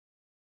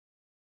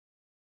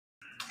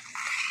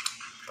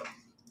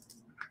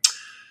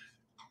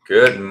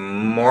Good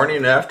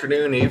morning,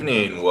 afternoon,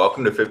 evening.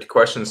 Welcome to 50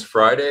 Questions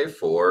Friday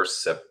for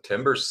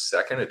September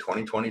 2nd of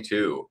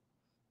 2022.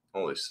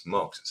 Holy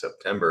smokes, it's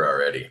September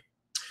already.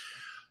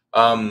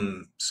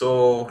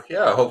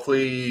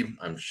 Hopefully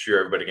I'm sure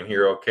everybody can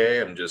hear okay.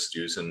 I'm just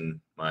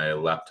using my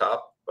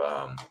laptop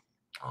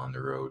on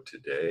the road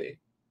today.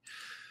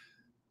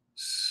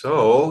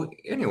 So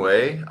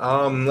anyway,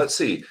 let's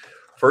see.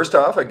 First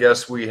off, I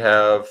guess we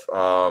have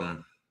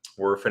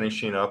we're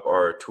finishing up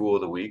our tool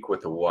of the week with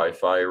the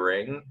Wi-Fi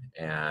ring,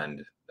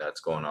 and that's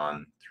going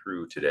on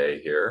through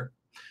today here.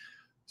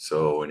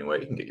 So anyway,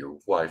 you can get your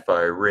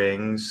Wi-Fi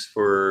rings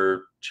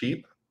for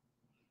cheap.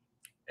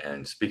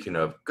 And speaking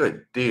of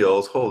good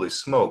deals, holy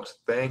smokes,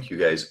 thank you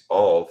guys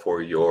all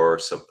for your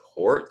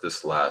support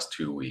this last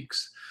 2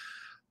 weeks.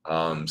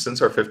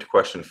 Since our 50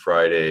 Question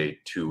Friday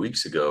 2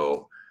 weeks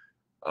ago,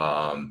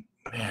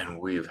 man,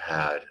 we've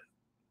had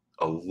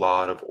a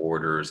lot of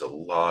orders, a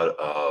lot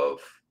of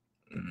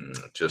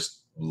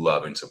just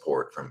loving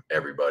support from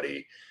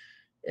everybody.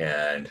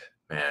 And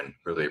man,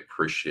 really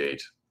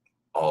appreciate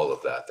all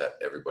of that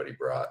everybody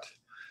brought.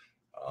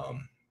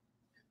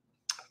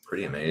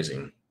 Pretty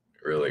amazing,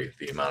 really,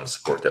 the amount of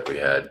support that we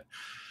had.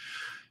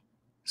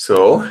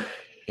 So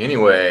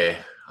anyway,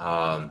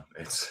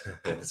 it's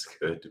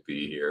good to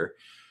be here.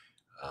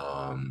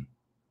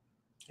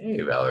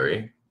 Hey,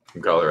 Valerie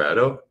from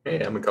Colorado.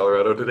 Hey, I'm in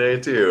Colorado today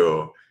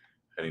too.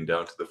 Heading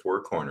down to the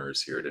Four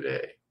Corners here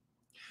today.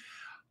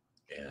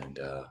 And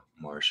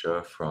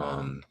Marcia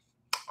from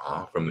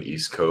the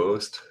East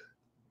Coast,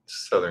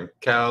 Southern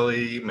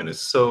Cali,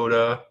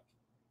 Minnesota.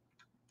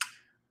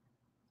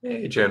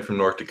 Hey, Jen from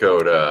North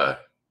Dakota.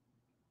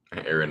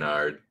 Hey,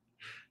 Renard.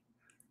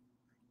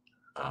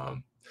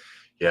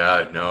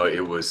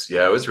 It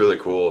was really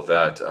cool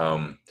that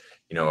I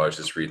was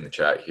just reading the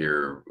chat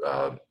here.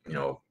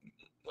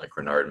 Like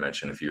Renard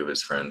mentioned, a few of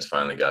his friends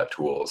finally got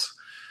tools.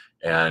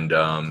 And,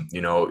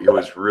 it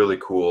was really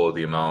cool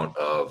the amount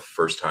of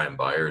first-time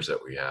buyers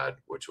that we had,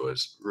 which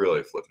was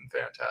really flipping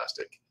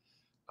fantastic.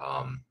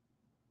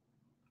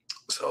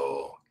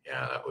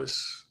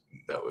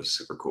 That was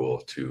super cool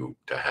to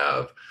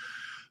have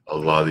a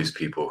lot of these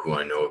people who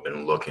I know have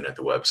been looking at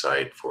the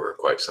website for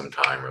quite some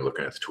time or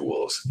looking at the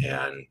tools,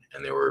 and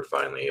they were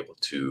finally able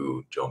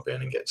to jump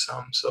in and get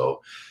some.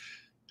 So,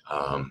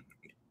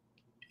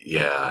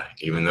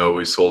 even though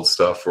we sold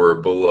stuff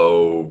for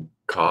below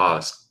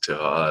cost to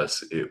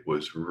us, it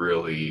was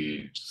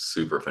really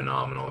super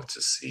phenomenal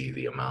to see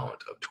the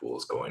amount of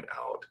tools going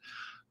out.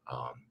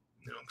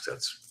 Because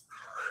that's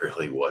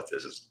really what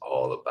this is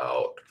all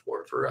about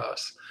for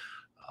us.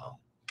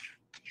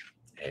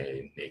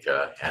 Hey,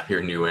 Nika, have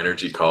your new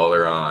energy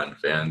collar on.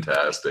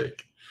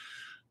 Fantastic.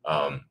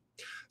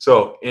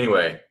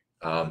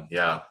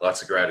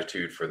 Lots of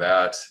gratitude for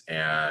that.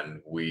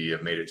 And we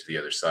have made it to the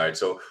other side.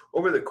 So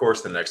over the course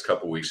of the next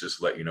couple of weeks, just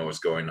to let you know what's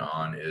going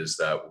on, is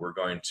that we're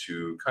going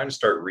to kind of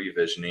start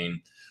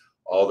revisioning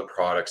all the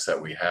products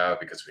that we have,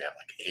 because we have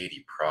like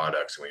 80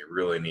 products and we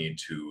really need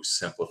to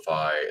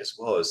simplify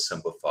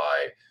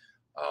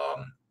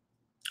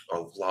a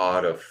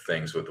lot of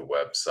things with the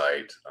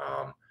website.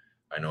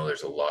 I know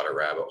there's a lot of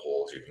rabbit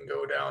holes you can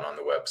go down on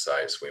the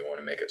website, so we want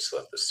to make it so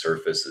that the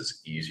surface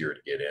is easier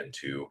to get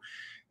into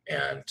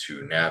and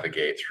to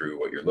navigate through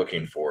what you're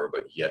looking for,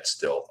 but yet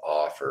still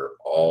offer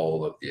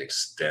all of the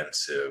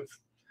extensive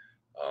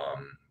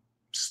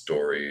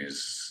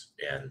stories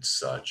and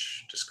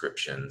such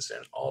descriptions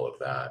and all of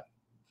that.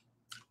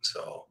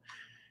 So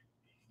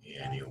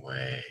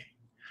anyway,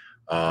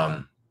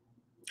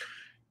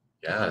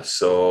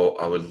 so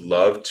I would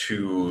love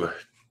to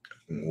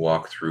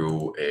walk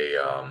through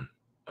a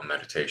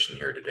meditation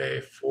here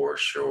today for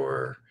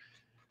sure.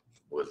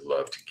 Would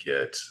love to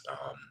get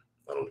a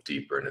little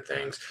deeper into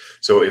things.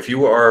 So if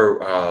you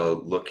are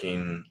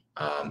looking,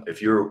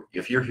 if you're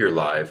here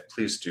live,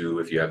 please do.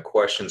 If you have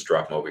questions,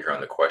 drop them over here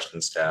on the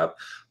questions tab.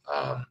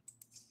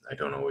 I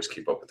don't always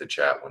keep up with the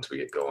chat once we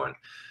get going,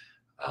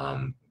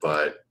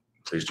 but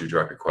please do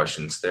drop your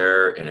questions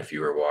there. And if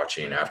you are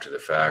watching after the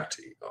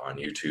fact on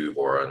YouTube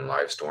or on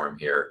Livestorm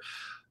here,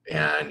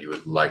 and you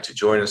would like to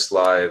join us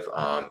live,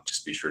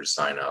 just be sure to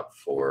sign up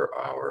for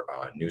our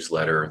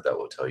newsletter that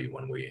will tell you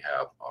when we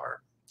have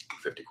our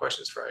 50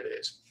 Questions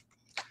Fridays.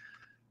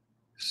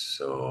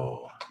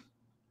 So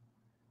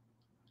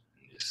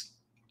just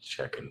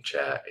checking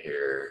chat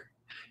here.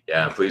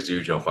 Yeah, and please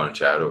do jump on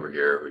chat over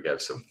here. We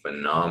got some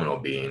phenomenal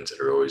beings that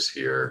are always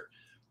here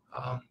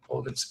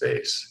holding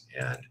space.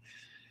 And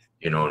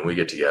when we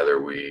get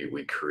together,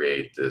 we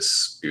create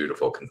this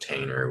beautiful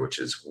container, which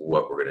is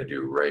what we're going to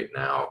do right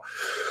now.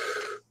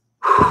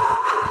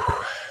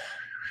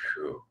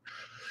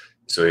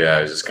 So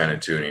I was just kind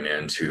of tuning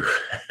into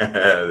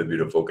the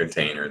beautiful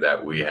container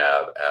that we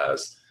have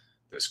as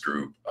this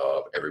group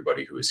of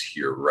everybody who is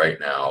here right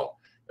now,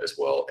 as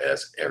well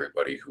as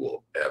everybody who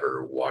will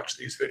ever watch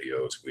these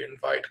videos. We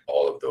invite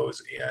all of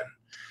those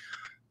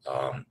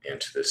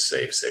into this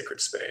safe, sacred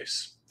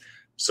space.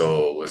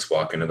 So let's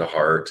walk into the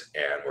heart,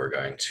 and we're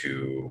going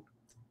to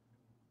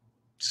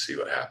see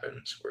what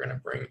happens. We're going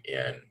to bring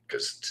in,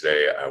 because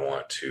today I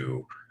want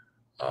to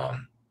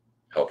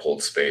help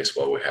hold space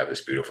while we have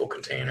this beautiful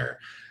container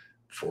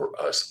for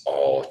us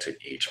all to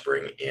each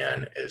bring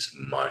in as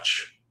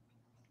much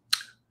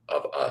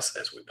of us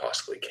as we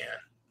possibly can,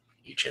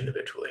 each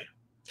individually.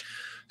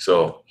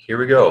 So here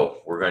we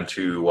go. We're going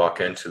to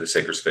walk into the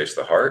sacred space of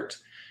the heart,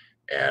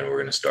 and we're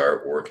going to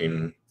start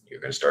working. You're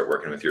going to start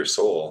working with your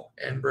soul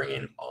and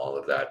bringing all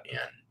of that in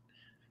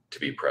to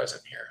be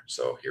present here.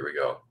 So here we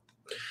go.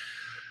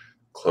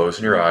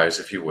 Closing your eyes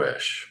if you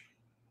wish.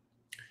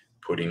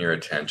 Putting your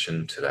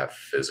attention to that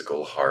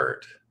physical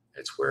heart.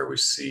 It's where we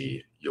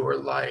see your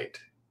light,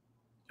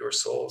 your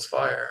soul's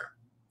fire.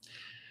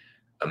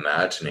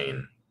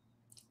 Imagining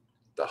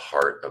the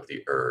heart of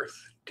the earth.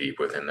 Deep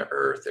within the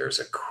earth, there's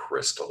a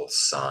crystal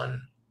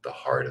sun, the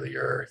heart of the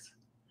earth.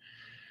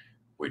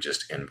 We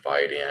just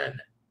invite in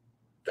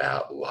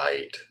that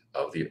light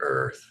of the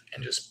earth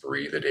and just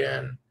breathe it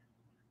in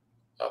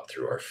up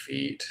through our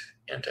feet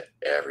into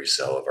every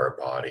cell of our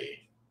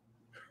body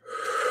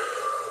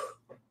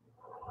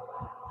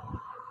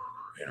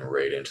and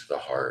right into the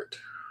heart,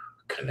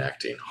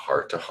 connecting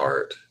heart to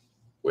heart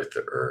with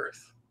the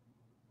earth.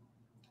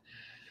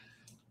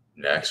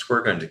 Next,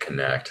 we're going to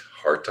connect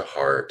heart to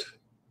heart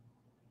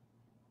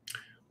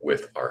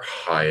with our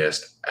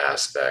highest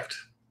aspect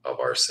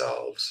of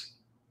ourselves.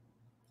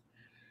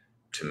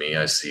 To me,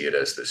 I see it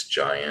as this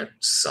giant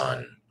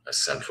sun, a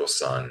central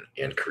sun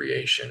in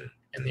creation,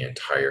 and the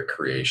entire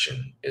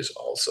creation is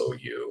also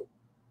you.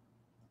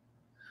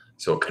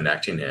 So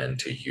connecting in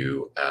to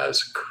you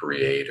as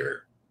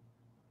creator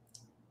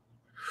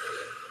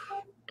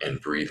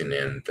and breathing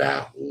in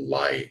that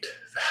light,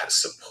 that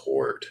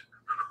support,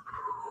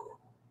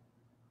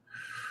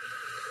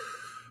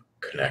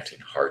 connecting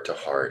heart to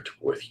heart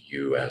with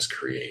you as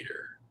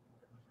creator.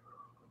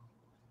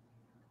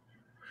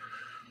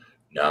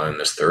 Now in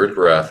this third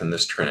breath, in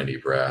this Trinity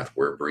breath,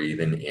 we're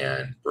breathing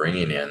in,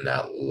 bringing in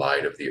that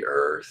light of the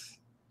earth,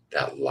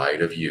 that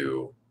light of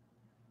you,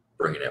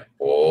 bringing it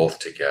both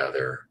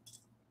together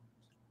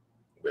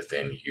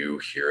within you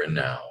here and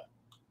now.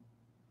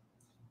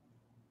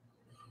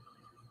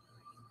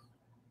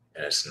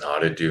 And it's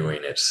not a doing,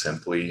 it's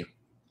simply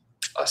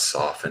a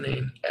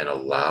softening and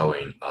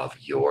allowing of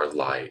your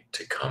light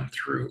to come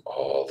through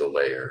all the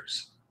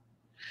layers.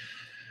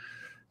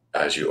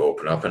 As you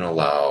open up and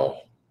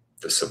allow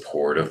the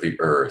support of the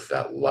earth,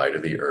 that light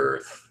of the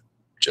earth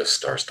just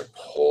starts to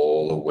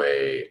pull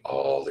away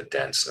all the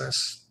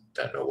denseness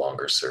that no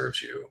longer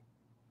serves you.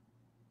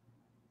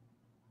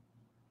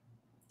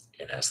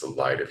 And as the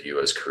light of you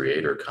as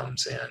creator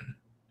comes in,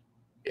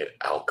 it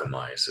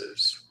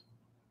alchemizes.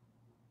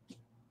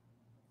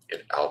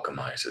 It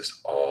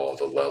alchemizes all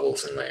the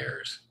levels and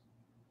layers.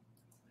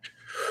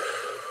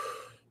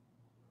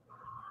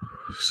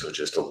 So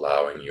just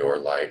allowing your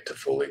light to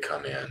fully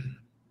come in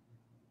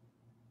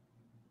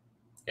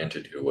and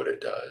to do what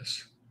it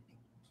does.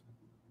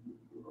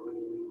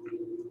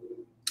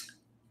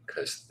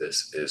 Because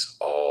this is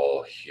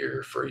all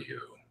here for you.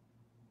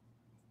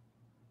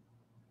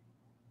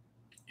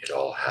 It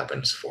all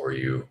happens for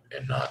you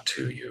and not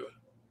to you.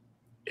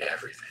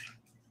 Everything.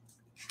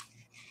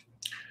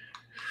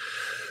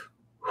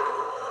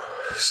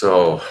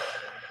 So,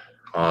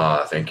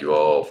 thank you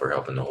all for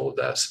helping to hold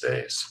that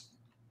space.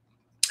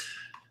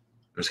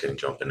 I'm just going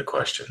to jump into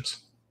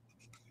questions.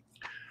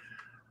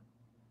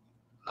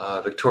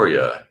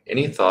 Victoria,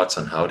 any thoughts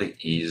on how to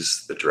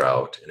ease the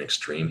drought and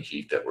extreme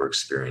heat that we're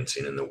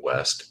experiencing in the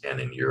West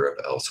and in Europe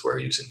elsewhere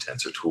using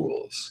tensor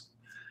tools?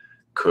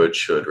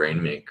 Should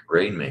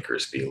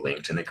rainmakers be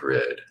linked in a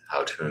grid?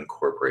 How to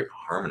incorporate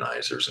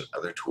harmonizers and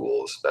other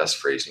tools? Best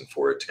phrasing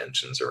for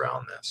attentions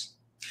around this.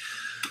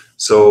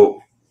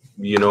 So,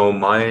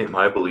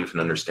 my belief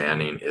and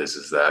understanding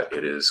is that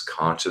it is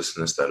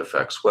consciousness that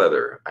affects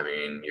weather. I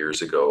mean,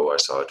 years ago, I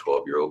saw a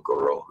 12-year-old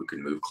girl who could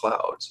move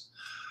clouds.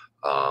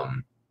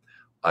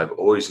 I've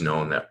always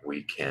known that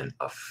we can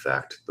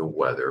affect the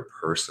weather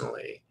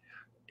personally.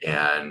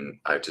 And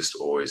I just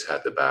always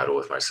had the battle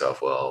with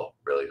myself, well,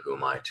 really, who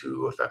am I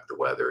to affect the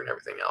weather and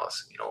everything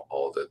else?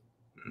 All the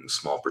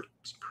small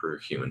per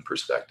human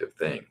perspective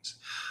things.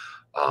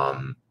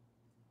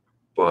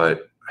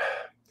 But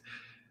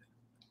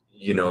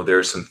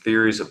there's some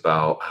theories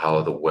about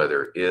how the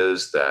weather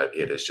is, that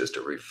it is just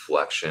a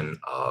reflection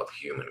of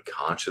human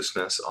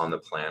consciousness on the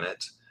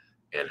planet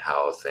and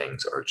how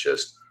things are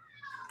just,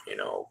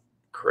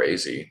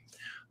 crazy.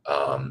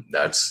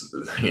 That's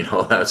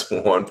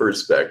one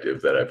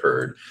perspective that I've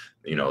heard,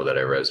 that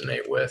I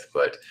resonate with.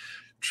 But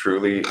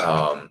truly,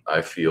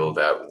 I feel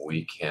that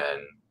we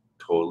can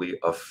totally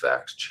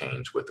affect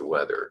change with the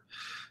weather.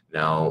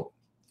 Now,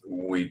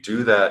 we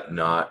do that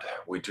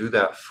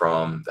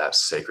from that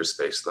sacred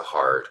space of the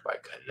heart by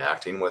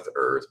connecting with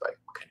earth, by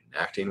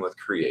connecting with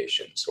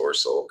creation,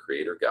 source, soul,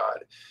 creator,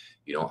 God.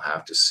 You don't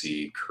have to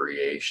see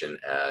creation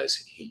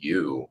as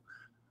you,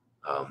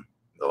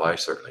 though I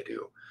certainly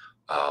do.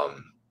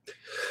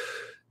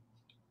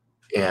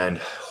 And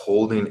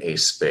holding a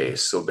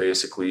space. So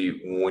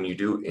basically, when you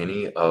do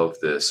any of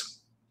this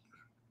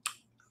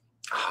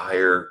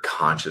higher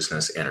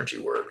consciousness energy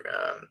work,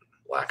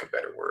 lack of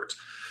better words,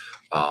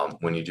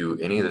 when you do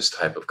any of this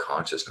type of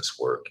consciousness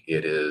work,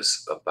 it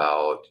is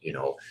about,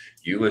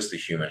 you as the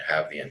human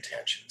have the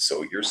intention.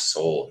 So your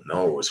soul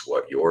knows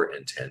what your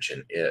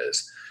intention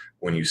is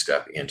when you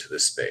step into the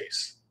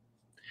space.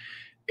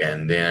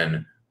 And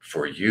then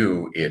for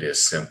you, it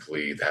is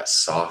simply that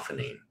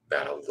softening,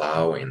 that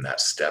allowing,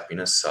 that stepping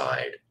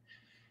aside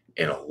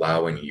and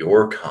allowing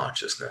your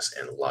consciousness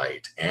and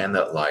light and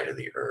that light of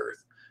the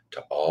earth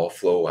to all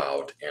flow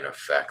out and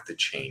affect the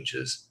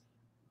changes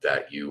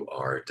that you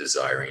are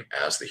desiring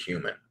as the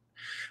human.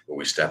 But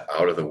we step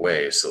out of the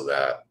way so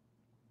that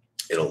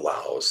it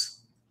allows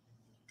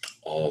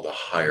all the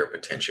higher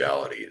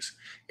potentialities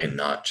and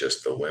not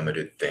just the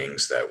limited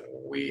things that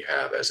we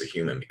have as a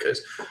human.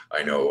 Because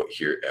I know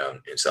here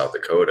in South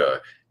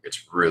Dakota,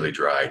 it's really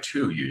dry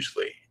too,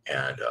 usually.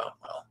 And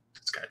well,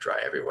 it's kind of dry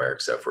everywhere,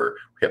 except for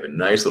we have a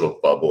nice little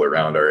bubble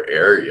around our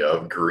area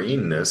of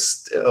greenness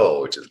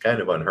still, which is kind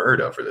of unheard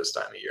of for this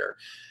time of year.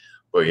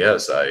 But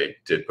yes, I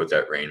did put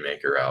that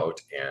Rainmaker out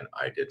and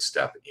I did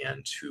step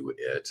into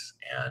it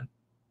and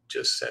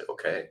just said,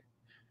 okay,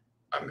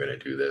 I'm going to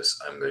do this.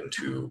 I'm going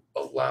to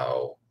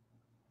allow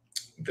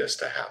this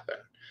to happen.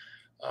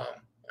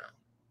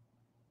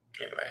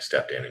 Anyway, I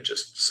stepped in and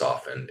just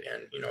softened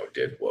and,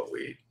 did what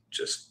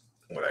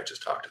I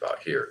just talked about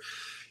here,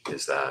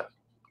 is that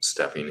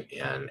stepping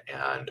in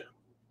and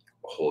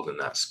holding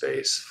that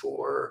space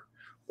for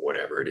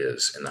whatever it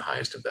is in the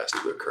highest and best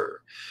to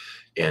occur.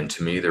 And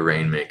to me, the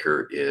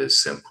Rainmaker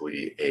is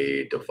simply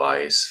a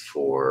device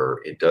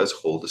it does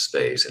hold the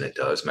space and it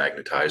does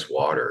magnetize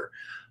water.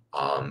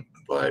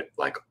 But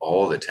like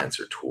all the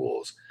tensor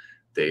tools,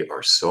 they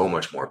are so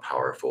much more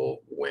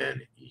powerful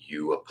when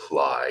you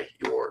apply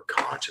your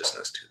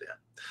consciousness to them.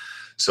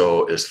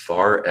 So as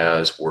far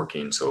as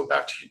working, so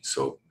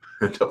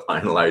to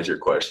finalize your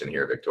question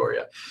here,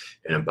 Victoria,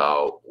 and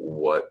about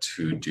what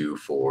to do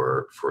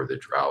for the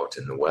drought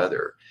and the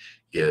weather,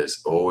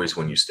 is always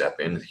when you step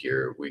in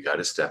here, we got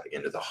to step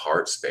into the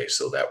heart space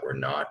so that we're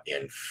not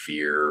in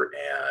fear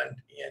and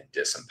in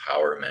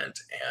disempowerment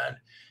and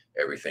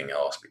everything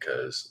else,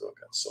 because look,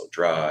 it's so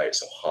dry,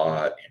 it's so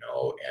hot,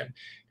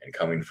 and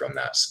coming from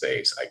that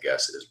space, I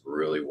guess, is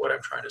really what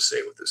I'm trying to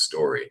say with this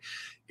story,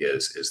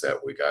 is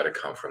that we got to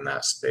come from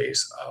that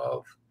space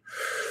of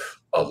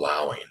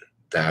allowing.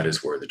 That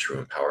is where the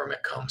true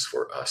empowerment comes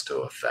for us to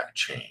affect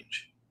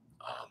change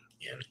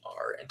in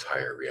our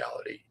entire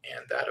reality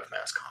and that of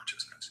mass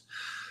consciousness.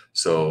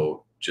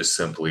 So just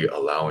simply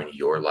allowing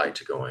your light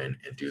to go in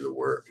and do the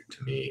work,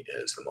 to me,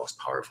 is the most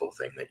powerful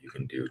thing that you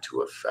can do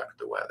to affect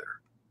the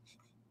weather.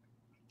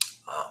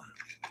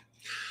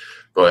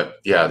 But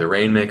yeah, the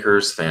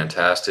Rainmakers,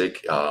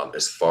 fantastic.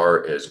 As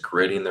far as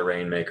gridding the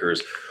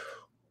Rainmakers,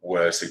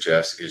 what I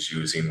suggest is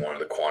using one of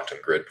the quantum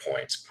grid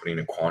points. Putting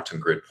a quantum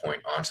grid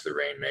point onto the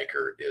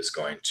Rainmaker is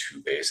going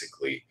to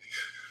basically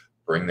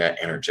bring that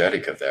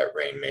energetic of that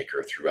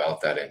Rainmaker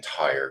throughout that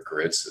entire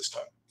grid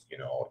system, in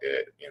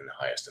the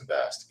highest and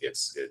best. It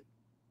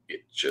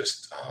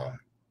just,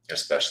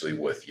 especially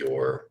with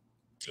your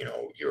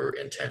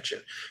intention.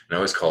 And I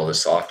always call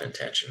this soft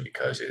intention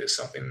because it is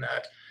something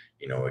that,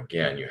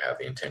 again, you have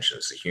the intention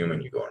as a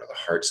human, you go into the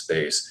heart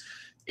space,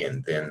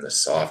 and then the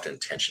soft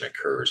intention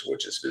occurs,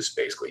 which is just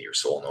basically your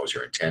soul knows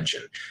your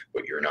intention,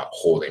 but you're not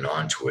holding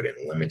on to it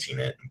and limiting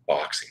it and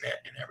boxing it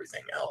and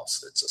everything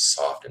else. It's a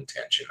soft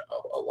intention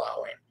of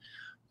allowing,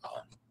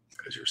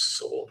 because your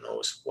soul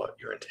knows what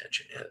your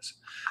intention is.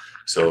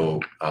 So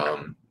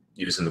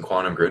using the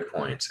quantum grid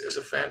points is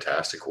a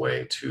fantastic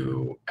way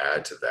to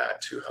add to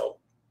that, to help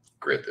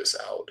grid this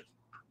out.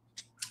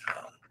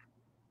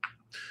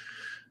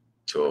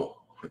 So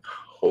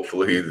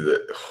hopefully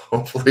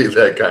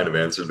that kind of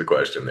answered the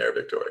question there,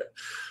 Victoria.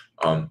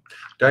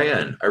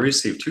 Diane, I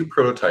received 2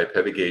 prototype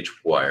heavy gauge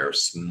wire,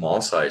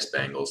 small size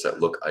bangles that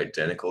look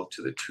identical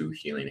to the 2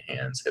 Healing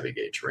Hands heavy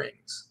gauge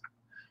rings.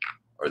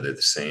 Are they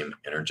the same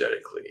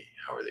energetically?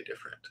 How are they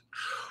different?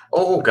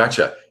 Oh,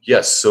 gotcha.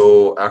 Yes.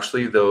 So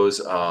actually those,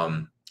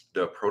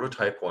 the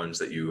prototype ones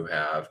that you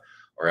have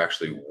are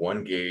actually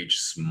 1 gauge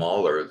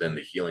smaller than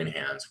the Healing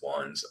Hands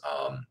ones.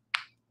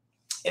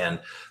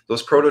 And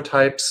those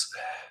prototypes,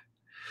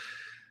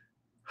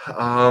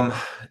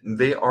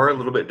 they are a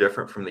little bit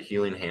different from the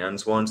Healing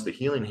Hands ones. The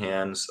Healing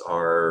Hands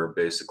are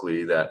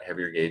basically that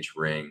heavier gauge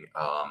ring.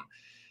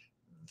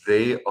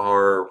 They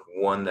are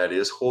one that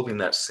is holding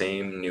that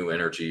same new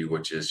energy,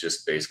 which is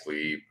just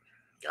basically,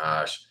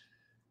 gosh,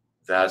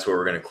 that's what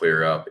we're going to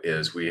clear up.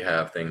 Is we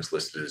have things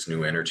listed as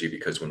new energy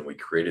because when we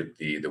created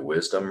the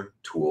wisdom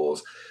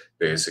tools,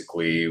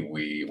 basically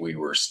we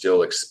were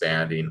still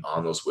expanding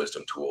on those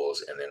wisdom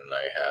tools, and then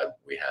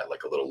we had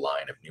like a little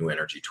line of new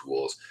energy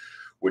tools,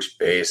 which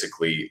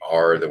basically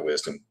are the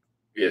wisdom.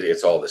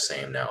 It's all the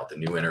same now. The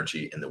new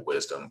energy and the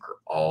wisdom are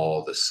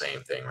all the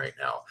same thing right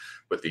now.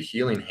 But the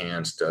Healing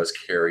Hands does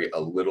carry a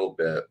little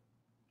bit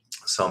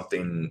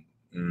something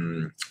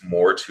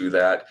more to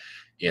that,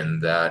 in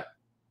that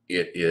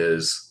it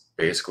is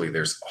basically,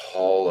 there's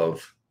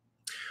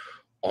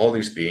all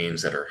these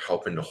beings that are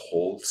helping to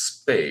hold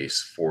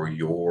space for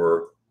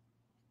your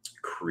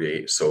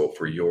create, so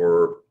for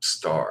your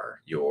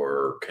star,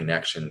 your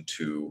connection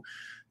to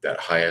that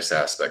highest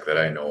aspect that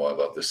I know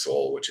of the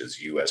soul, which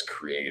is you as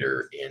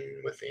creator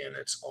within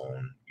its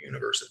own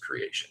universe of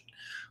creation.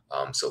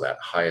 So that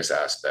highest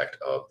aspect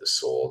of the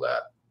soul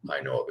that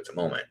I know of at the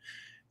moment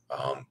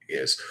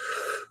is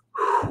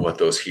what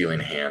those healing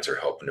hands are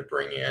helping to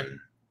bring in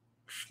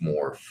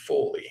more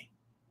fully.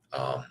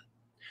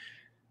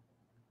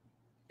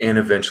 And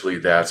eventually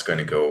that's going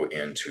to go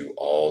into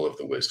all of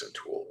the wisdom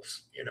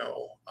tools,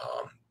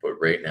 but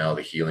right now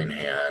the healing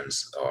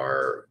hands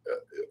are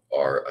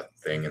a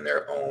thing in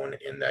their own,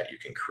 in that you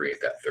can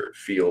create that third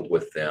field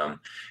with them,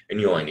 and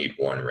you only need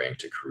one ring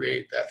to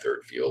create that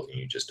third field, and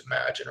you just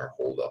imagine or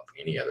hold up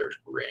any other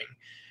ring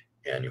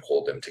and you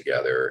hold them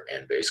together,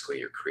 and basically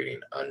you're creating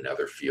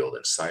another field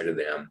inside of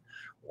them,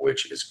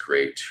 which is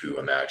great to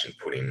imagine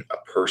putting a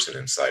person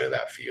inside of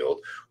that field,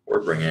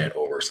 or bringing it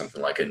over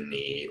something like a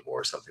knee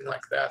or something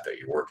like that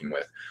you're working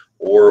with,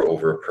 or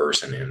over a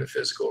person in the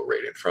physical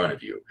right in front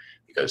of you,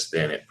 because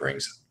then it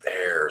brings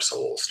their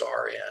soul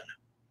star in.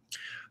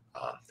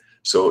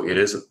 So it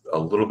is a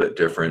little bit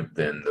different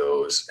than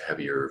those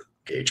heavier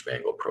gauge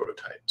bangle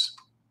prototypes.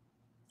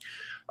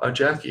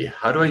 Jackie,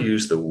 how do I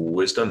use the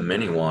Wisdom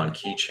Mini Wand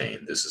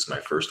keychain? This is my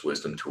first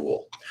wisdom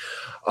tool.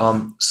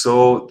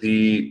 So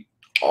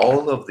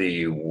all of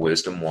the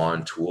wisdom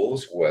wand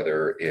tools,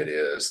 whether it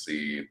is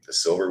the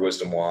silver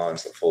wisdom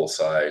wands, the full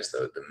size,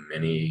 the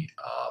mini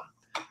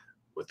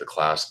with the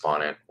clasp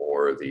on it,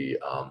 or the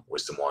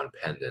wisdom wand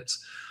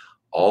pendants,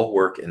 all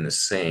work in the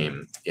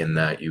same, in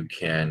that you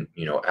can,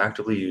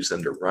 actively use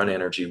them to run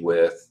energy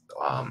with.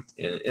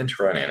 And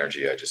to run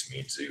energy, I just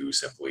mean to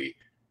simply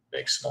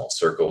make small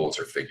circles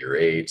or figure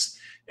eights.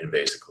 And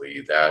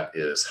basically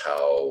that's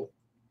how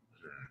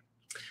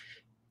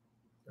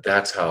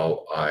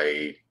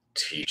I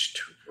teach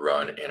to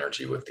run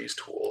energy with these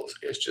tools,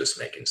 is just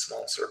making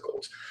small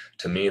circles.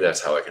 To me,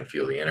 that's how I can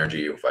feel the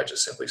energy. If I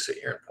just simply sit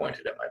here and point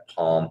it at my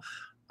palm,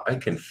 I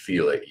can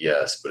feel it,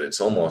 yes, but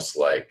it's almost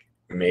like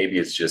maybe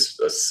it's just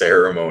a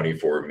ceremony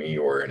for me,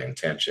 or an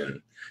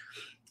intention,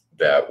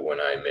 that when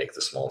I make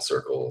the small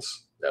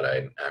circles, that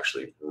I'm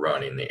actually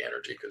running the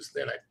energy, because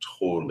then I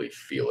totally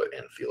feel it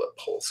and feel it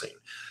pulsing.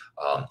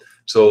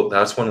 So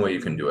that's one way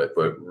you can do it,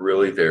 but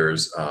really there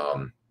is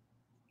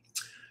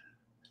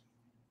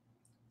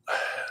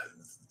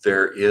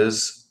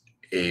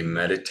a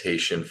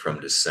meditation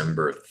from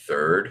December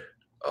 3rd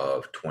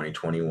of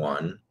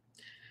 2021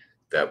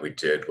 that we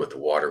did with the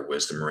water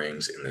wisdom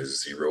rings in the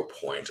 0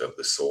 point of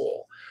the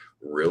soul.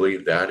 Really,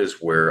 that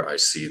is where I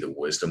see the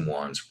wisdom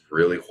wands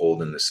really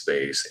holding the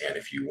space. And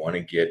if you want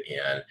to get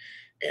in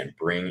and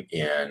bring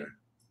in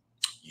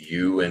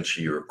you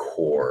into your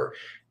core,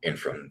 and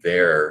from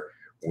there,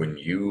 when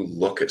you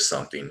look at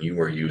something, you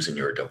are using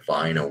your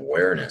divine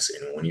awareness.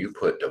 And when you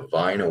put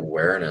divine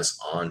awareness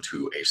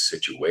onto a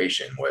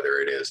situation, whether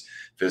it is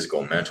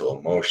physical, mental,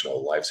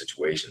 emotional, life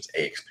situations,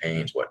 aches,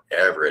 pains,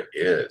 whatever it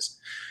is,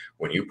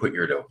 when you put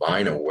your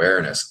divine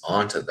awareness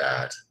onto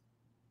that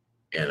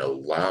and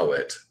allow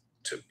it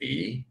to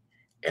be,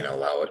 and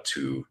allow it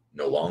to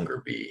no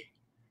longer be,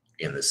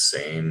 in the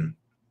same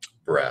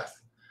breath,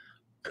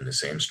 in the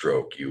same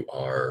stroke, you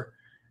are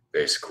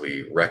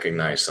basically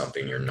recognize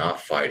something. You're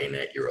not fighting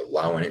it. You're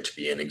allowing it to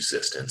be in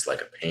existence,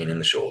 like a pain in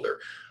the shoulder.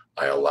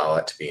 I allow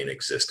it to be in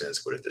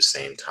existence, but at the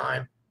same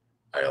time,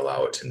 I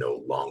allow it to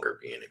no longer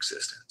be in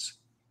existence.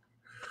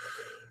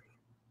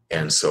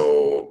 And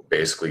so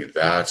basically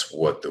that's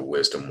what the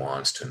wisdom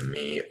wands to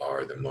me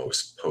are the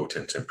most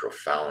potent and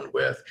profound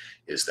with,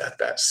 is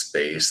that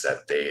space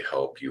that they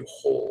help you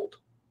hold.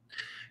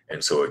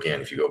 And so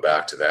again, if you go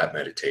back to that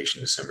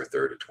meditation, December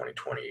 3rd of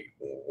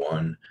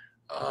 2021,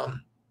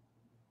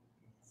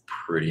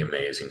 pretty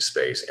amazing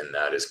space. And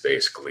that is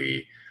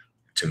basically,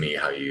 to me,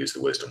 how you use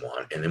the wisdom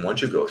wand. And then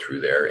once you go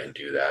through there and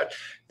do that,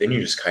 then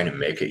you just kind of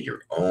make it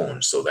your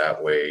own. So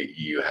that way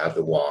you have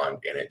the wand,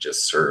 and it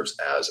just serves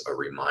as a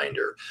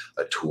reminder,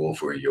 a tool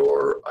for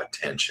your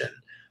attention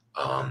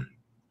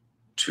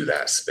to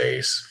that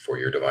space, for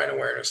your divine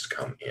awareness to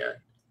come in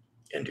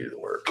and do the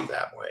work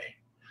that way.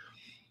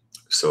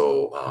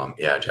 So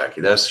yeah,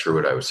 Jackie, that's true.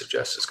 What I would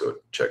suggest is go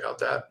check out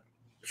that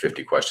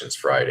 50 Questions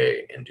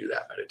Friday and do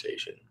that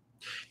meditation.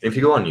 And if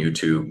you go on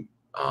YouTube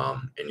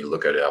and you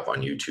look at it up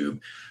on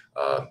YouTube,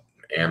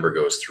 Amber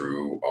goes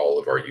through all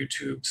of our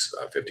YouTube's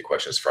 50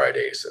 Questions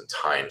Fridays and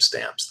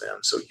timestamps them,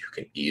 so you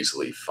can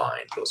easily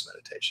find those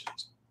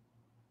meditations.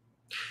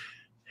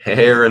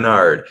 Hey,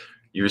 Renard,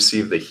 you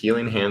received the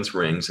Healing Hands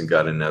rings and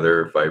got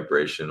another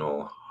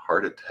vibrational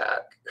heart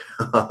attack.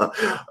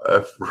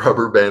 I've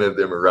rubber banded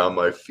them around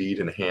my feet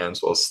and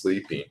hands while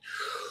sleeping.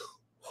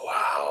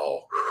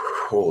 Wow,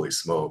 holy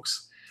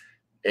smokes.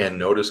 And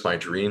notice my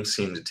dreams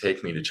seem to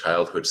take me to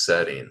childhood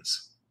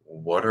settings.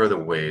 What are the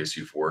ways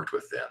you've worked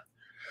with them?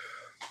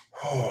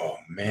 Oh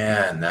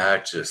man,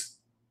 that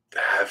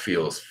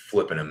feels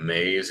flipping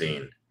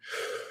amazing.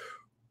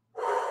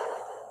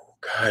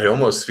 it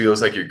almost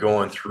feels like you're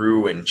going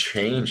through and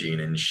changing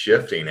and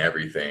shifting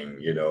everything,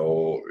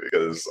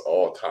 because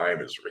all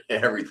time is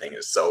everything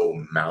is so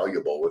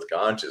malleable with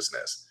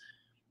consciousness.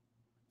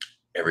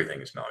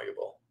 Everything is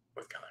malleable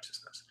with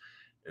consciousness.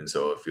 And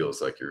so it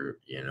feels like you're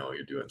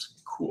doing some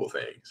cool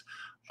things.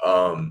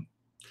 Um,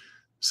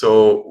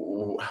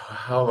 so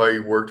how have I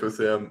worked with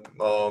them?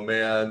 Oh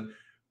man,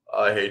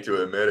 I hate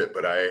to admit it,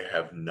 but I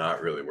have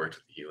not really worked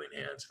with the healing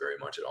hands very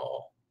much at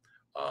all.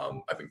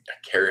 I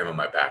carry them in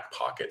my back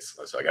pockets.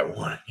 So I got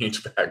one in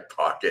each back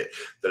pocket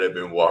that I've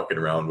been walking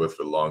around with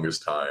for the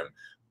longest time.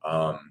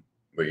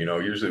 But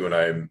usually when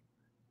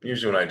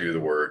I do the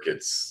work,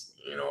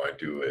 I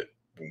do it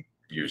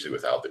usually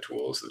without the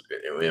tools.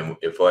 And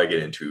if I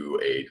get into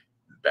a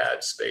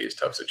bad space,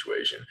 tough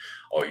situation,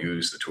 I'll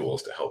use the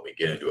tools to help me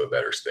get into a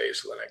better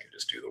space so then I can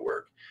just do the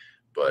work.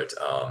 But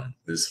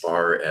as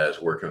far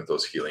as working with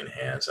those healing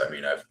hands, I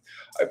mean, I've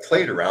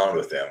played around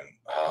with them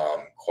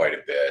quite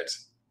a bit,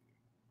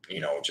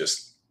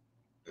 just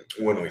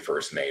when we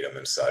first made them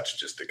and such,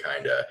 just to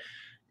kind of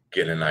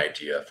get an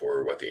idea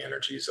for what the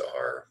energies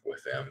are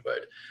with them.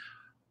 But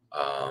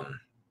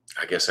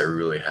I guess I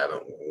really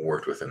haven't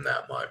worked with them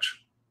that much.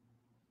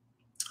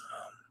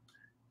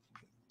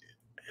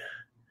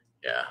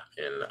 Yeah,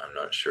 and I'm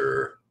not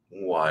sure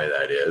why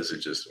that is.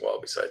 It just,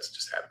 well, besides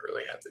just haven't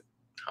really had the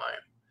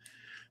time.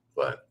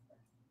 But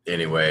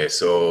anyway,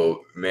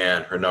 so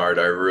man, Renard,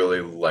 I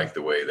really like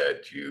the way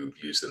that you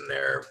use them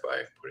there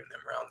by putting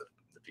them around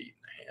the feet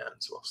and the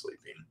hands while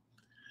sleeping.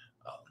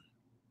 Um,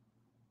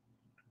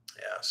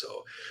 yeah,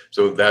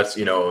 so that's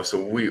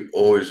so we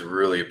always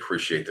really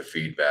appreciate the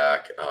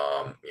feedback.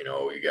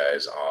 You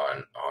guys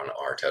on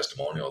our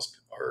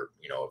testimonials, or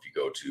if you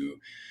go to,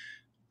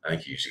 I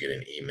think you usually get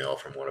an email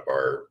from one of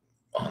our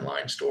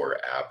online store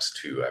apps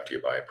too after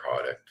you buy a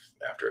product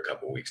after a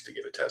couple of weeks to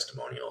give a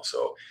testimonial.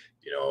 So,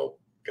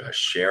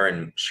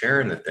 sharing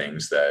the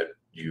things that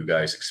you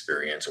guys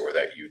experience or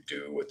that you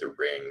do with the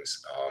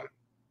rings,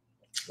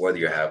 whether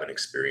you have an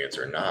experience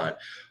or not,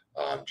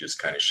 just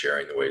kind of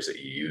sharing the ways that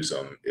you use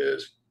them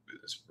is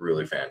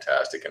really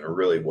fantastic, and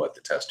really what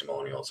the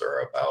testimonials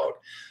are about,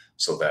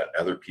 so that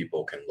other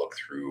people can look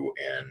through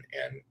and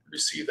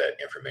receive that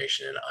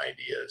information and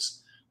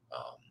ideas,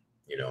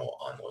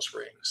 on those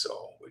rings.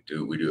 So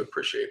we do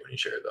appreciate when you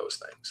share those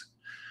things.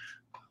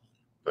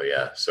 But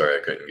yeah, sorry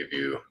I couldn't give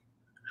you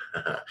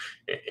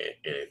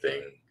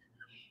anything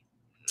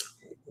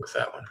with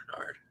that one,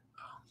 Bernard.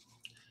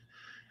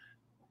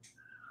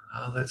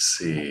 Let's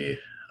see.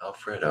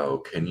 Alfredo,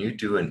 can you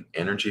do an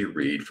energy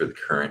read for the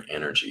current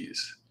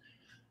energies?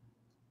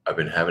 I've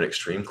been having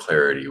extreme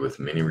clarity with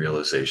many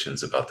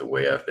realizations about the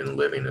way I've been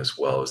living, as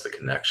well as the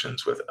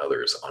connections with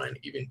others on an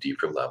even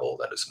deeper level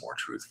that is more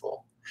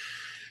truthful.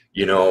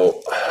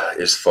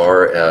 As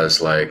far as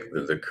like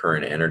the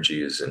current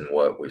energies and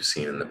what we've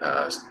seen in the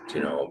past,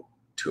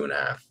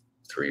 2.5,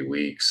 3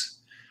 weeks,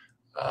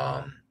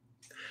 yeah,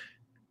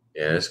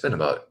 it's been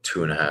about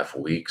 2.5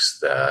 weeks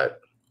that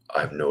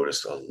I've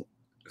noticed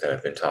that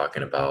I've been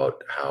talking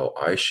about how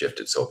I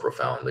shifted so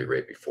profoundly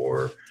right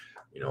before,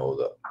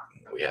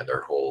 we had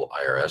our whole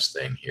IRS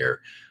thing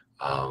here.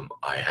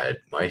 I had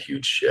my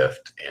huge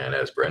shift, and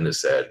as Brenda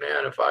said,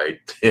 man, if I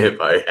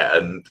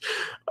hadn't,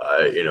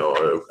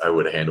 I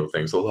would have handled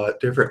things a lot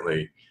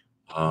differently.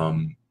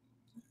 Um,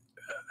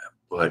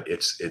 but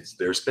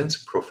there's been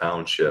some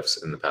profound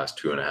shifts in the past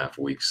 2.5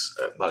 weeks,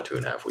 about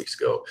 2.5 weeks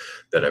ago,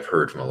 that I've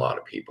heard from a lot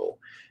of people,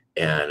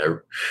 and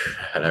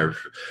I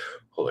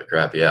holy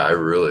crap, yeah, I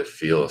really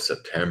feel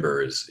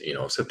September's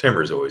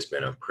always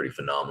been a pretty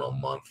phenomenal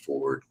month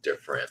for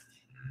different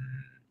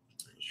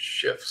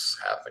shifts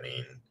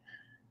happening.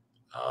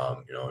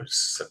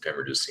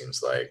 September just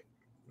seems like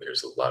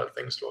there's a lot of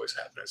things that always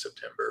happen in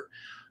September.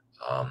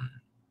 Um,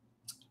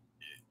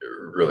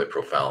 really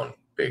profound,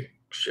 big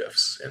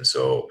shifts, and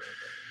so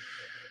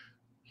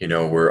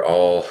we're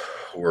all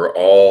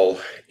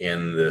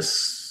in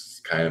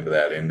this kind of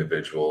that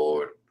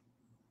individual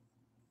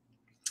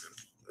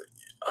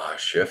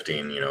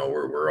shifting.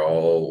 We're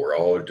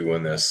all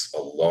doing this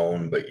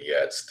alone, but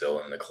yet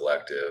still in the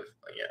collective.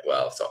 Yeah,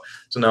 well, so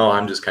no,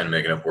 I'm just kind of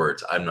making up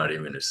words. I'm not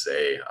even going to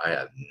say. I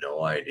have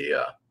no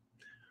idea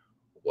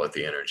what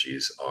the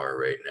energies are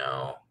right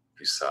now,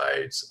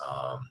 besides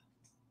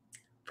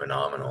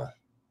phenomenal.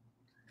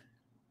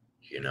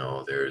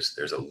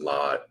 There's a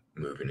lot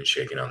moving and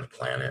shaking on the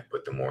planet,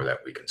 but the more that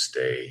we can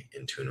stay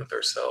in tune with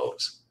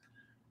ourselves,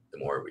 the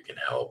more we can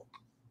help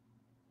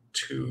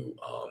to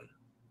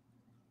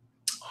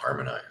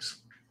harmonize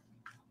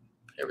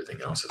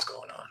everything else that's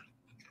going on.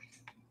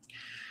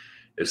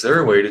 Is there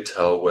a way to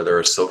tell whether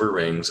our silver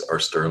rings are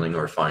sterling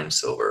or fine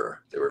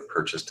silver? They were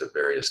purchased at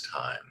various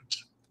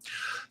times.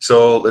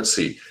 So let's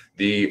see.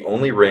 The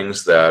only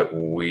rings that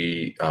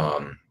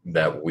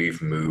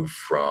we've moved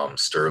from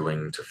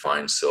sterling to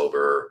fine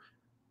silver,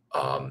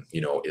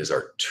 is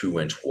our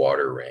 2-inch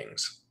water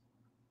rings.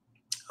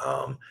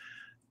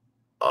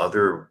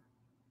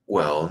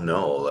 Well,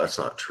 no, that's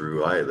not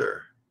true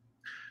either.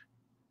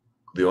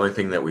 The only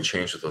thing that we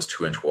changed with those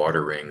 2-inch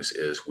water rings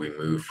is we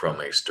moved from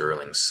a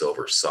sterling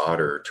silver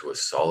solder to a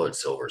solid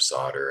silver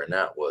solder, and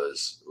that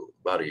was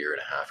about a year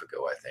and a half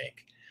ago, I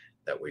think,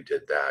 that we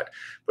did that.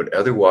 But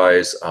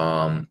otherwise,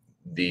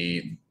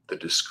 the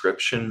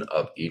description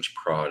of each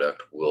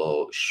product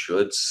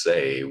should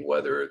say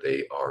whether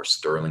they are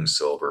sterling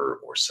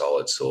silver or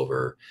solid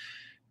silver,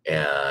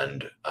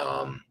 and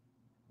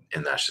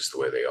that's just the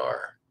way they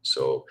are.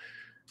 So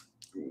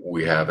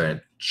we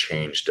haven't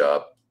changed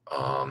up.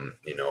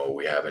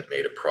 We haven't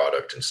made a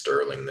product in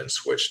sterling then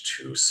switched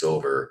to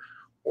silver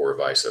or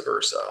vice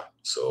versa.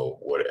 So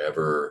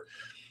whatever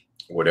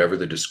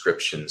the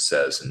description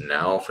says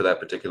now for that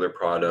particular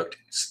product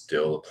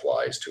still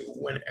applies to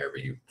whenever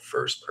you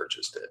first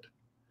purchased it.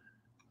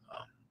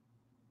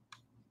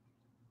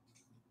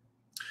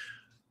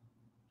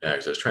 Yeah,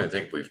 'cause I was trying to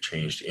think if we've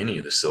changed any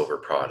of the silver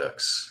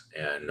products,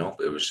 and nope,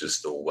 it was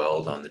just the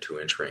weld on the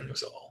 2-inch ring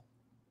was all.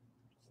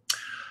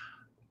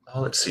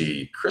 Let's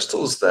see,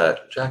 crystals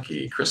that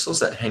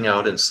hang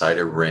out inside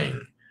a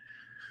ring,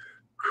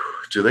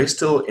 do they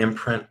still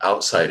imprint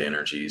outside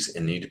energies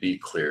and need to be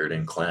cleared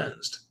and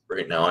cleansed?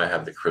 Right now I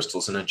have the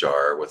crystals in a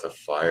jar with a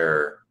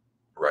fire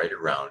right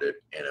around it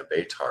and a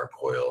Beitar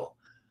coil,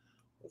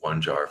 one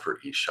jar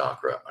for each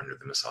chakra under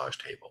the massage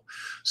table.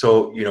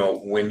 So,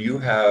 when you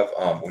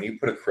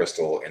put a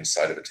crystal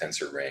inside of a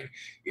tensor ring,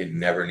 it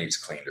never needs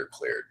cleaned or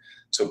cleared.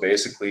 So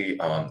basically,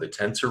 the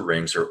tensor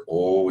rings are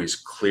always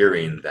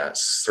clearing that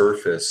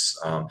surface,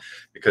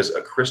 because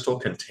a crystal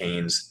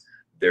contains,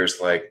 there's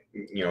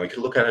you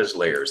can look at it as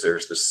layers.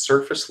 There's the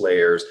surface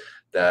layers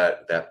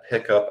that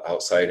pick up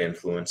outside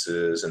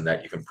influences and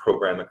that you can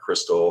program a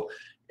crystal.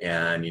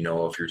 And,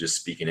 if you're just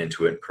speaking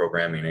into it and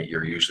programming it,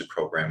 you're usually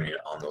programming it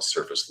on those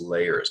surface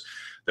layers.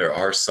 There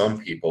are some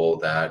people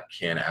that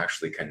can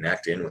actually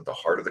connect in with the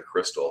heart of the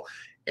crystal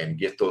and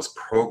get those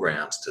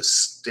programs to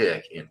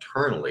stick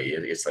internally.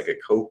 It's like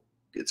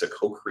it's a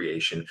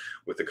co-creation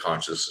with the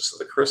consciousness of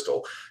the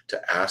crystal, to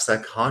ask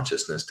that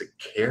consciousness to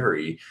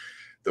carry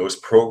those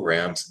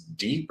programs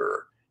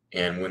deeper.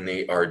 And when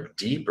they are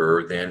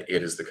deeper, then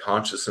it is the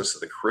consciousness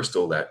of the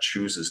crystal that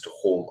chooses to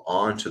hold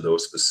on to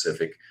those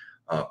specific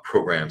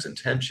programs,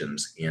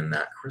 intentions in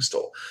that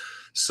crystal.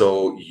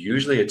 So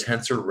usually a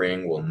tensor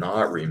ring will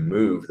not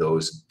remove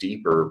those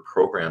deeper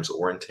programs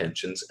or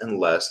intentions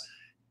unless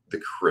the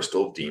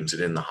crystal deems it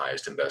in the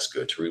highest and best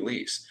good to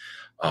release.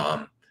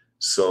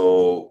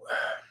 So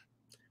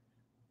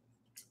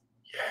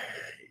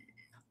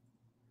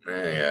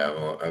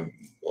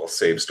we'll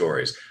save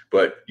stories,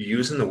 but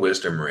using the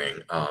wisdom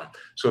ring.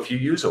 So if you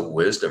use a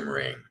wisdom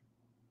ring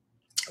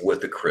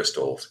with the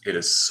crystals, it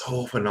is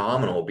so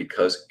phenomenal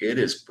because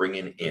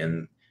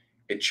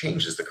it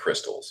changes the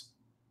crystals.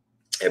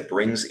 It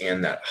brings in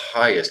that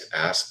highest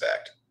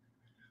aspect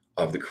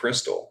of the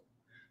crystal,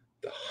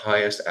 the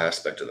highest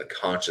aspect of the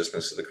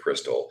consciousness of the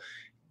crystal,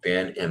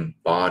 then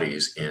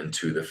embodies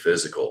into the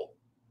physical,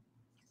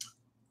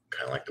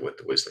 kind of like what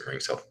the wisdom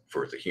rings help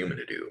for the human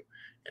to do,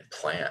 and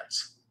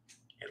plants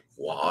and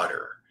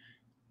water.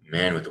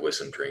 Man, what the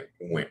wisdom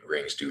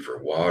rings do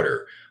for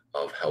water,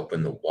 of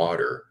helping the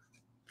water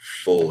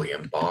fully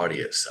embody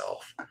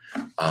itself.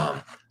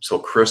 So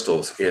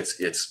crystals,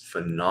 it's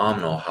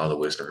phenomenal how the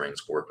wisdom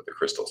rings work with the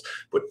crystals.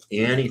 But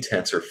any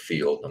tensor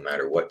field, no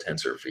matter what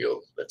tensor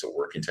field, that's a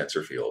working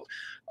tensor field,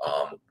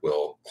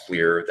 will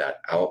clear that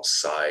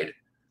outside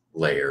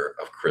layer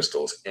of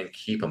crystals and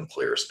keep them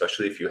clear,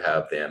 especially if you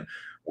have them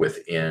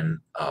within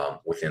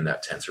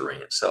that tensor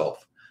ring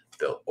itself.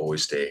 They'll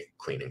always stay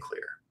clean and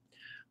clear.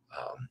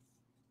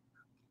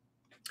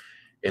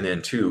 And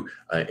then too,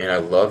 and I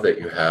love that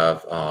you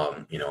have,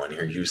 and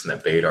you're using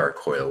that Beitar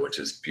coil, which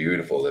is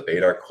beautiful. The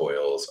Beitar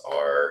coils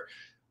are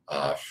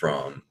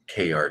from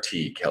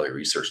KRT, Kelly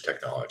Research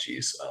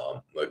Technologies,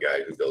 the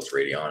guy who builds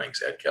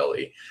radionics, Ed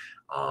Kelly,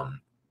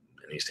 and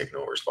he's taken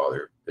over his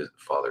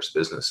father's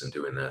business in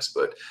doing this.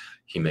 But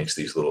he makes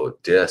these little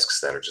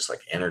discs that are just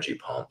like energy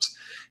pumps,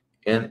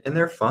 and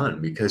they're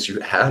fun because you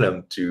add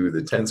them to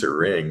the tensor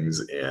rings,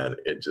 and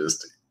it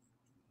just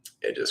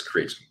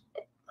creates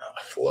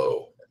a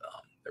flow.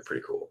 They're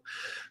pretty cool.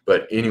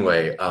 But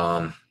anyway, gosh,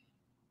 I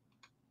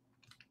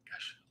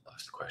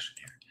lost the question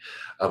here.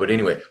 But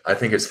anyway, I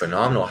think it's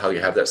phenomenal how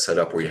you have that set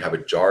up where you have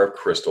a jar of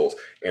crystals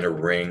and a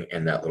ring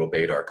and that little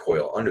Beitar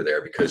coil under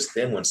there, because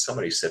then when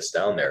somebody sits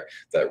down there,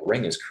 that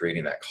ring is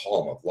creating that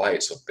column of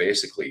light. So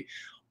basically,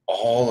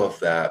 all of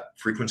that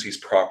frequencies,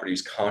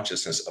 properties,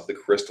 consciousness of the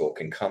crystal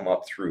can come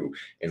up through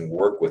and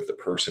work with the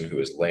person who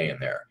is laying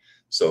there.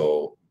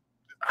 So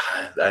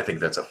I think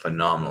that's a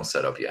phenomenal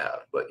setup you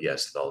have. But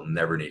yes, they'll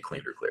never need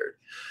cleaned or cleared.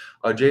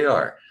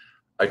 JR,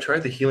 I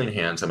tried the healing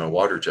hands on my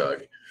water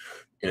jug,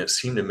 and it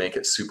seemed to make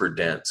it super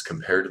dense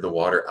compared to the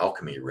water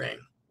alchemy ring.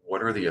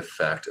 What are the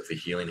effect of the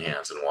healing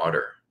hands in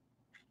water?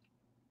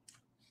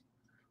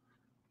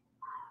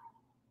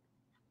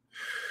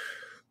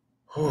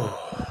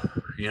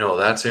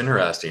 That's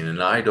interesting,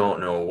 and I don't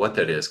know what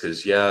that is,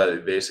 because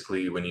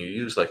basically when you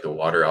use like the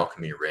water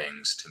alchemy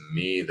rings, to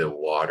me the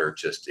water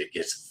it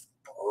gets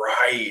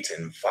bright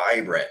and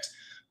vibrant.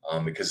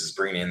 because it's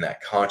bringing in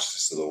that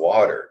consciousness of the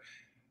water.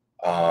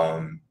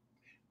 Um,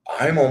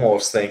 I'm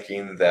almost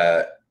thinking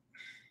that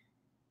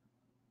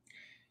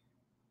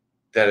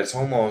it's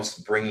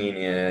almost bringing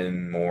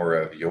in more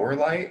of your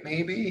light,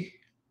 maybe.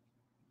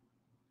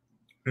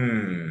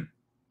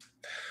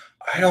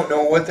 I don't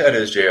know what that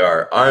is,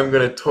 JR. I'm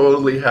going to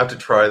totally have to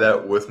try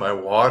that with my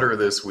water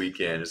this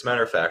weekend. As a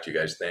matter of fact, you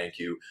guys, thank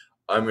you.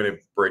 I'm going to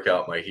break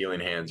out my Healing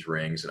Hands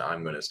rings and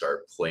I'm going to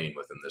start playing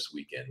with them this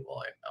weekend while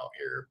I'm out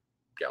here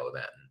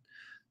gallivanting.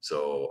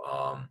 So,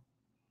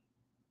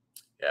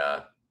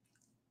 yeah,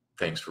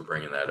 thanks for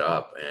bringing that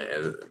up.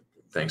 And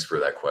thanks for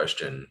that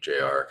question,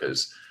 JR,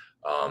 because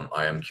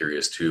I am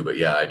curious too. But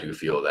yeah, I do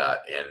feel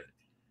that. And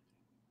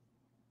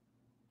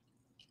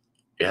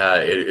yeah,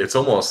 it's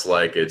almost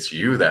like it's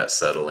you that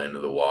settle into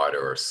the water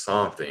or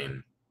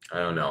something. I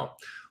don't know.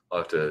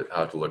 I'll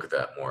have to look at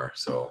that more.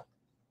 So,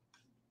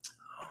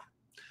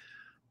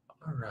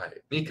 all right,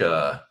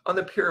 Mika, on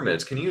the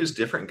pyramids, can you use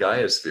different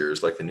Gaia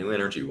spheres like the new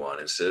energy one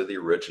instead of the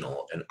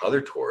original, and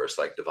other torus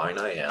like Divine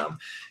I Am,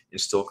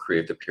 and still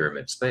create the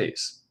pyramid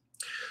space?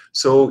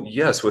 So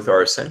yes, with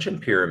our ascension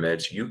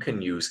pyramids, you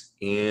can use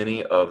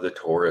any of the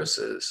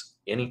toruses.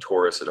 Any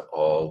torus at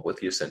all with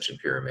the ascension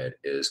pyramid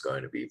is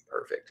going to be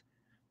perfect.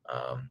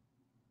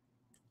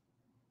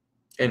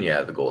 And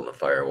yeah, the golden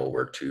fire will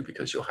work too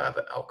because you'll have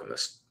an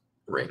alchemist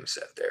ring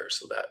set there.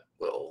 So that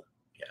will,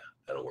 yeah,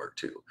 that'll work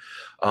too.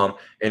 And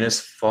as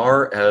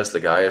far as the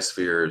Gaia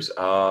spheres,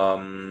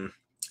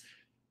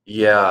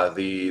 yeah,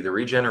 the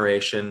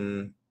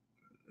regeneration,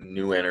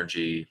 new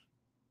energy,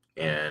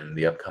 and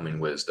the upcoming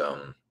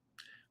wisdom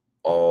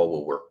all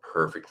will work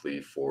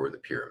perfectly for the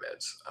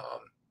pyramids.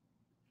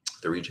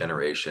 The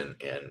regeneration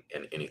and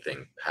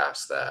anything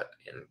past that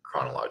in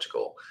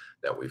chronological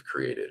that we've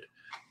created.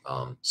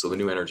 So the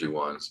new energy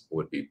ones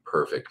would be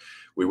perfect.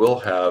 We will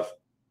have,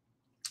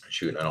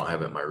 shoot, I don't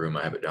have it in my room.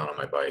 I have it down on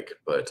my bike,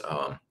 but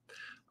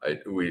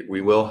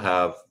we will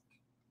have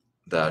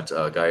that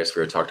Gaia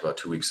sphere I talked about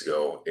 2 weeks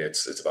ago.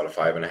 It's about a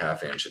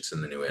 5.5 inch. It's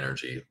in the new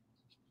energy,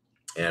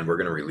 and we're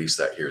going to release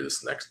that here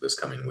this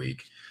coming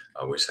week.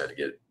 We just had to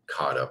get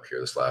caught up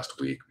here this last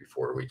week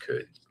before we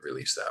could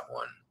release that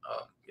one.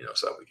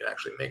 So that we can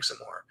actually make some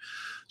more.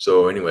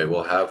 So anyway,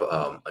 we'll have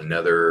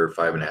another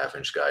 5.5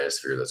 inch Gaia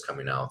sphere that's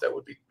coming out that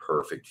would be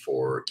perfect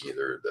for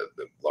either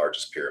the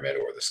largest pyramid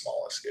or the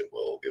smallest. It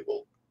will,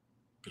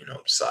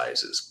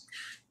 sizes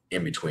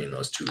in between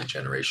those two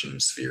regeneration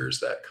spheres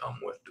that come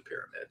with the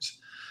pyramids.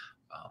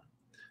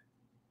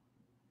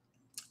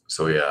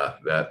 So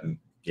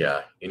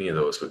yeah, any of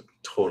those would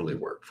totally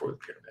work for the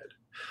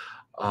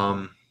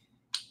pyramid.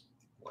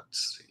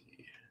 Let's see.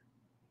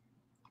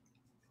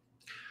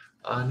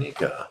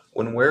 Nika,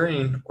 when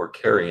wearing or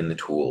carrying the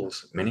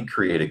tools, many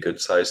create a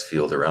good-sized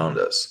field around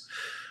us.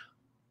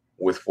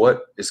 With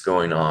what is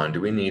going on,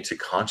 do we need to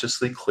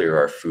consciously clear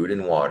our food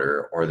and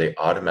water, or are they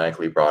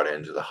automatically brought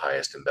into the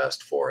highest and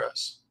best for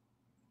us?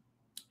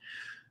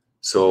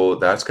 So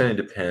that's going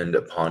to depend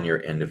upon your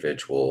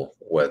individual,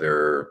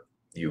 whether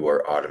you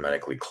are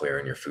automatically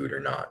clearing your food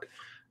or not.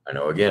 I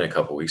know, again, a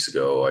couple weeks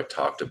ago, I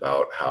talked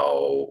about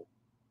how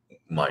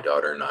my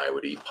daughter and I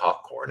would eat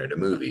popcorn at a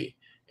movie,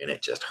 and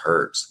it just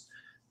hurts.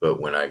 But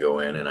when I go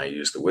in and I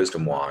use the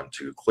wisdom wand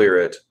to clear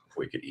it,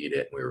 we could eat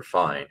it and we were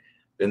fine.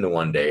 Then the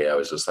one day I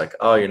was just like,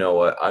 oh, you know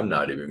what? I'm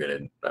not even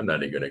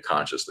gonna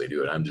consciously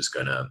do it. I'm just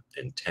gonna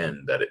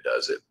intend that it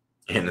does it.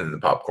 And then the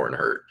popcorn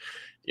hurt,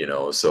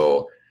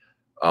 So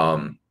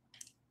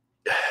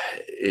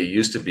it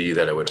used to be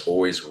that I would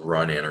always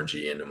run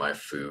energy into my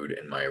food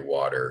and my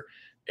water.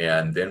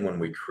 And then when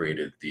we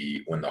created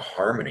when the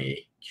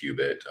harmony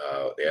qubit,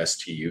 the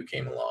STU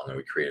came along, and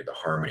we created the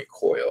harmony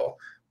coil,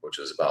 which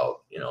is about,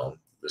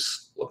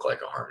 this looked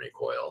like a harmony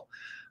coil.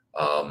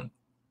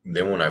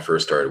 Then when I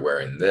first started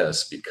wearing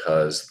this,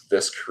 because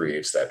this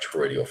creates that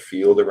toroidal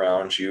field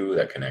around you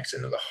that connects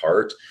into the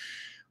heart,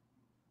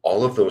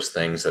 all of those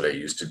things that I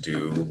used to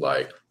do,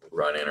 like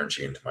run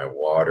energy into my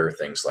water,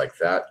 things like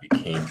that,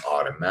 became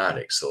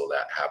automatic. So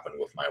that happened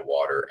with my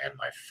water and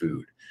my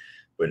food.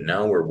 But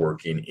now we're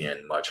working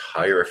in much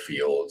higher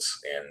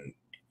fields,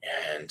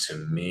 and to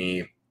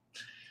me,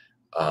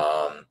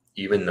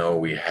 even though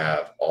we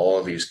have all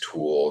of these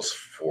tools,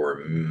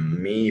 for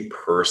me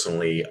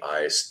personally,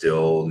 I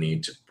still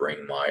need to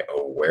bring my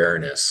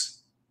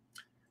awareness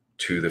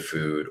to the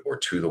food or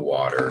to the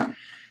water.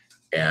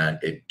 And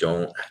it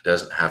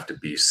doesn't have to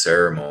be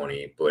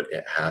ceremony, but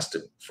it has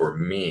to, for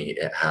me,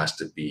 it has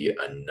to be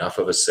enough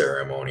of a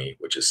ceremony,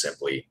 which is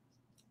simply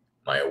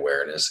my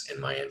awareness and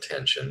my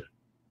intention,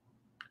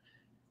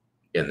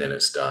 and then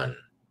it's done.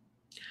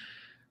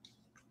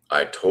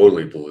 I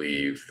totally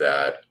believe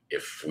that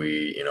if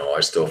we,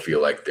 I still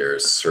feel like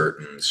there's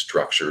certain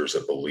structures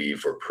of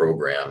belief or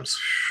programs,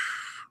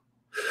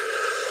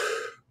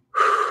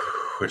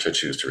 which I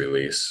choose to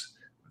release,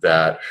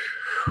 that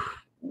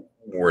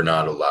were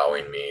not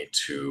allowing me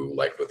to,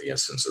 like with the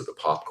instance of the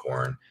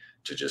popcorn,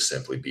 to just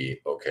simply be,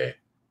 okay,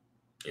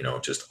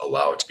 just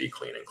allow it to be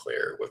clean and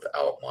clear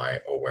without my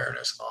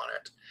awareness on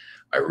it.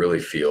 I really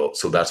feel,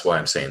 so that's why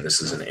I'm saying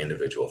this is an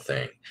individual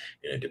thing,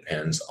 and it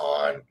depends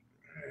on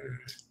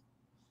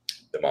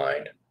the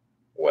mind,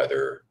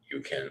 whether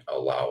you can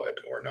allow it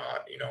or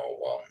not.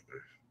 Well,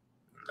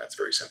 that's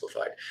very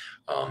simplified.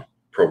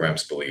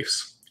 Programs,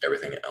 beliefs,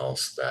 everything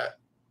else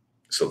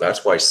so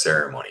that's why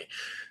ceremony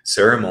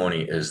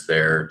is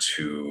there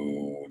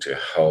to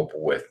help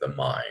with the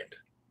mind.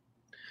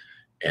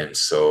 And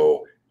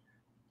so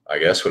I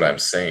guess what I'm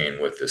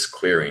saying with this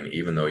clearing,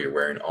 even though you're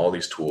wearing all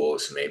these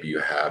tools, maybe you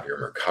have your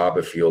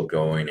Merkaba field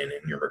going, and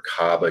in your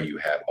Merkaba, you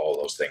have all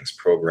those things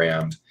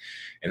programmed.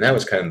 And that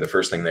was kind of the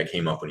first thing that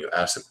came up when you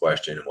asked the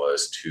question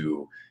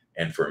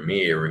and for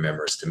me, it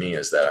remembers to me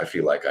is that I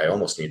feel like I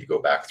almost need to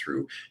go back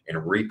through and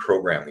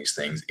reprogram these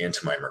things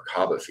into my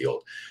Merkaba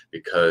field,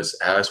 because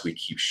as we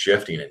keep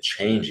shifting and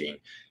changing,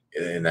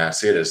 and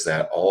that's it, is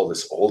that all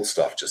this old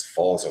stuff just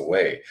falls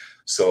away.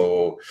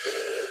 So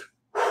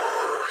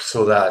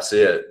that's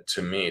it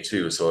to me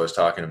too. So I was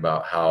talking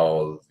about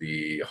how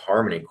the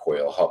harmony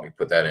coil helped me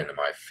put that into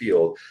my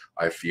field.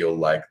 I feel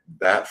like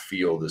that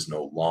field is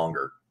no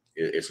longer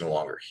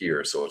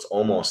here. So it's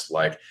almost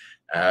like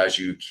as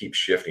you keep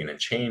shifting and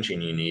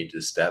changing, you need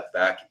to step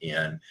back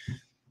in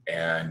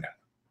and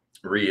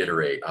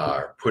reiterate,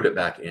 put it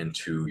back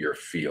into your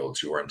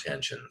fields, your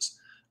intentions.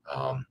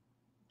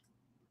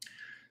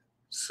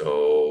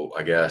 So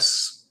I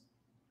guess,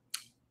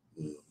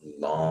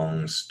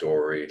 long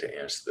story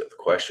to answer the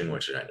question,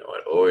 which I know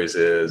it always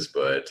is,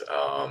 but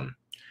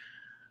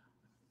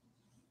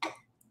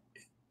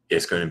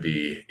it's going to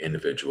be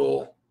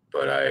individual.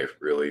 But I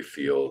really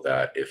feel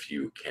that if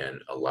you can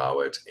allow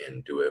it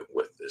and do it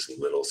with this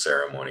little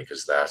ceremony,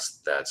 because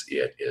that's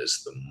it,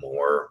 is the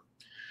more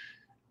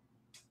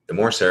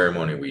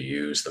ceremony we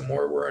use, the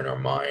more we're in our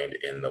mind,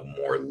 and the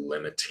more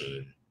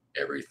limiting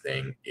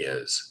everything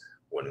is.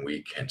 When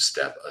we can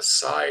step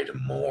aside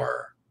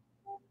more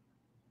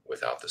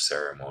without the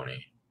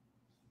ceremony,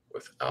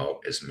 without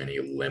as many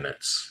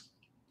limits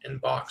and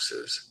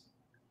boxes,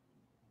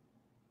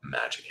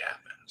 magic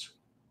happens.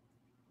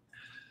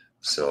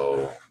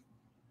 So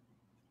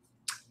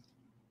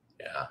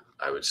yeah,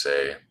 I would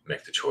say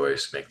make the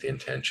choice, make the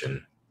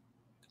intention,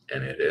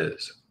 and it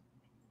is.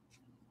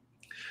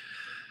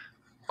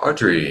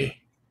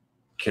 Audrey,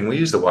 can we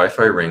use the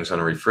Wi-Fi rings on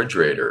a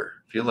refrigerator?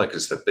 I feel like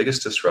it's the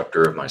biggest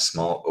disruptor of my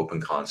small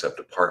open concept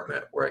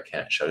apartment where I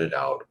can't shut it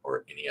out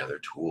or any other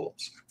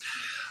tools.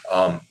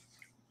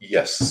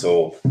 Yes,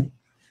 so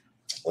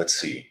let's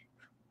see.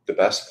 The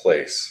best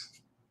place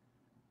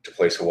to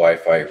place a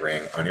Wi-Fi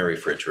ring on your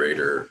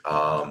refrigerator,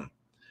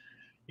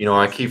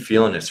 I keep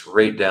feeling it's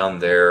right down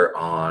there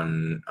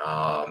on,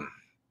 I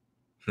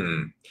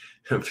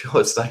feel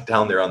it's like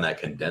down there on that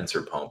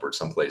condenser pump or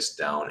someplace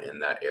down in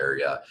that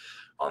area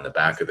on the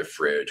back of the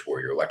fridge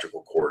where your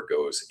electrical cord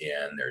goes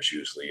in. There's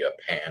usually a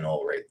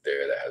panel right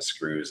there that has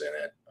screws in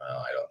it.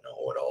 I don't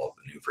know what all of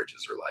the new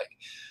fridges are like.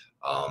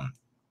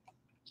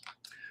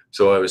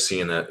 So I was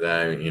seeing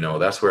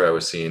that's where I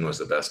was seeing was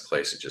the best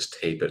place to just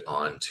tape it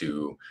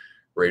onto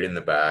right in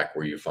the back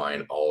where you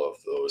find all of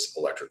those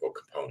electrical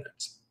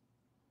components.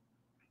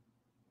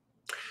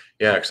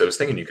 Yeah, because I was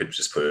thinking you could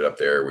just put it up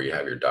there where you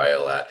have your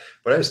dial at,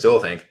 but I still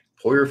think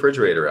pull your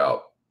refrigerator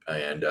out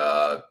and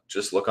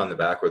just look on the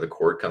back where the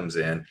cord comes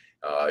in.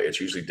 It's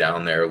usually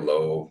down there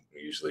low,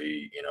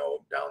 usually,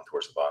 down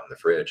towards the bottom of the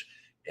fridge,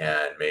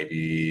 and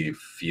maybe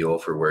feel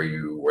for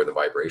where the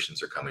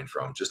vibrations are coming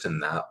from, just in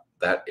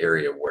that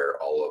area where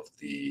all of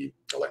the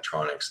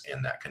electronics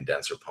and that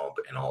condenser pump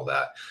and all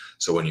that.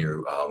 So when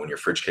your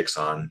fridge kicks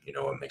on,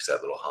 it makes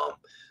that little hum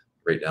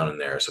right down in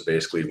there. So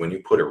basically when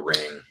you put a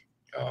ring,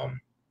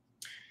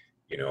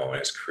 and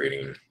it's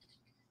creating,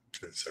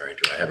 sorry,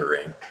 do I have a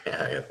ring?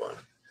 Yeah, I have one.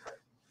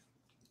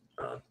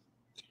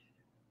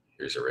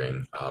 Here's a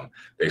ring.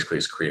 Basically,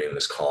 it's creating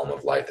this column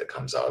of light that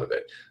comes out of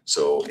it.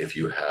 So if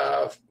you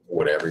have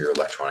whatever your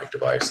electronic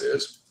device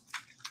is,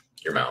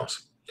 your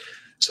mouse.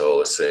 So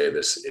let's say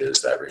this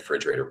is that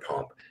refrigerator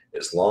pump.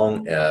 As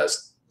long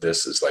as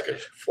this is like a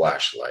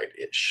flashlight,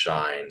 it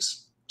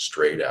shines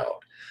straight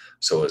out.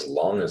 So as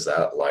long as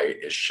that light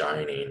is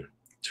shining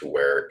to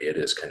where it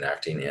is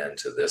connecting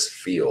into this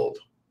field,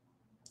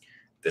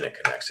 then it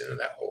connects into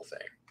that whole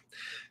thing.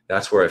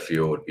 That's where I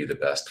feel would be the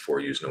best for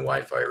using a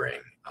Wi-Fi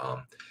ring.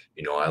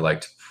 I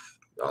like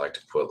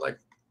to put like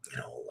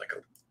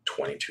a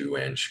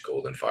 22-inch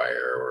Golden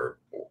Fire or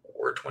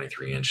a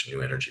 23-inch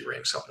New Energy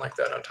ring, something like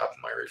that on top of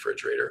my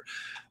refrigerator,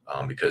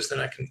 because then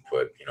I can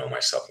put my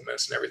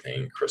supplements and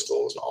everything,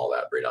 crystals and all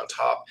that right on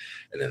top,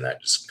 and then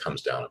that just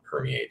comes down and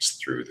permeates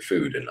through the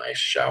food, a nice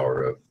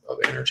shower of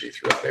energy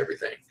throughout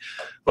everything.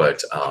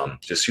 But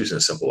just using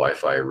a simple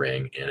Wi-Fi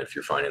ring, and if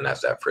you're finding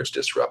that fridge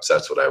disrupts,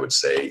 that's what I would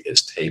say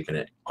is taping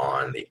it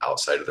on the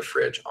outside of the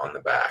fridge on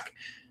the back,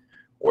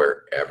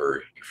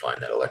 wherever you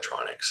find that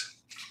electronics.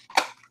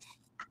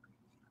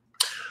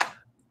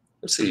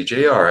 Let's see,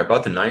 JR, I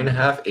bought the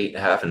 9.5,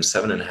 8.5, and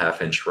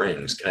 7.5-inch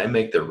rings. Can I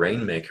make the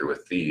Rainmaker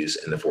with these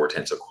and the 4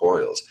 tensor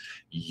coils?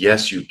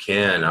 Yes, you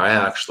can.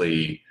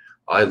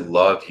 I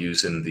love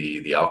using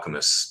the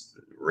Alchemist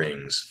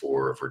rings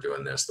for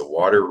doing this. The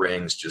water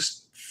rings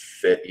just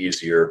fit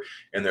easier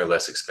and they're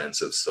less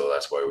expensive, so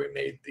that's why we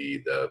made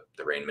the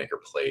Rainmaker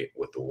plate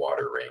with the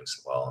water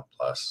rings. Well,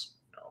 plus,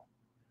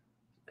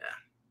 yeah.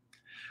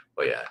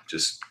 But yeah,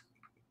 just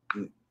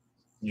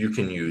you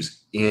can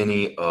use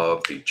any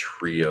of the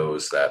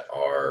trios that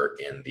are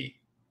in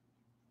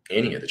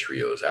any of the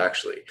trios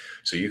actually.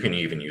 So you can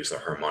even use the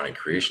harmonic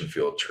creation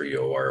field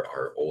trio,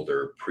 our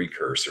older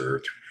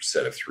precursor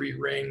set of 3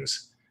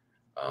 rings,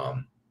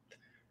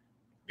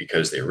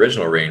 because the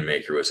original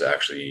Rainmaker was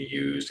actually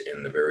used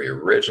in the very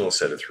original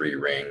set of 3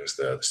 rings,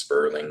 the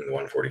Sperling, the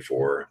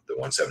 144, the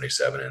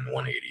 177, and the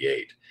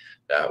 188.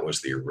 That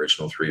was the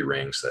original 3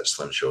 rings that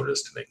Slim showed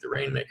us to make the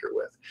Rainmaker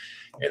with.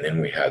 And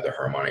then we had the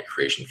harmonic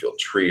creation field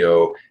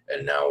trio,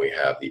 and now we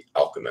have the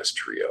Alchemist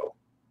trio.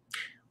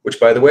 Which,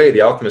 by the way,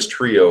 the Alchemist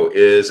Trio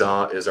is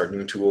our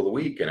new tool of the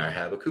week, and I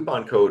have a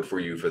coupon code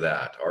for you for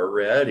that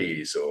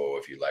already. So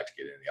if you'd like to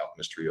get into the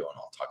Alchemist Trio, and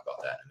I'll talk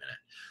about that in a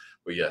minute.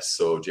 But yes,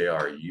 so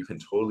JR, you can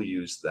totally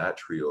use that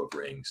trio of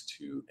rings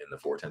in the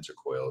 4 tensor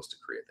coils to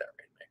create that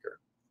Rainmaker.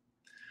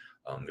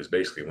 Because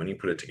basically, when you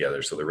put it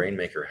together, so the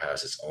Rainmaker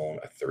has its own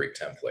etheric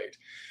template.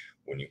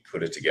 When you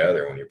put it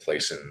together, when you're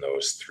placing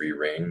those 3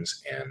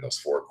 rings and those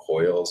 4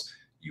 coils,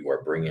 you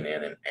are bringing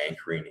in and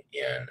anchoring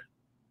in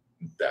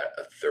that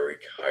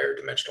etheric higher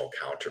dimensional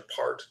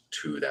counterpart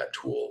to that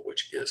tool,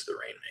 which is the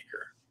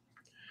Rainmaker.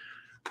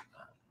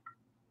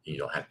 You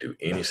don't have to do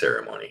any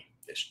ceremony.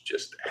 It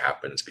just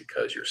happens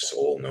because your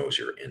soul knows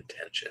your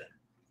intention.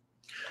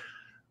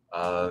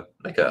 Also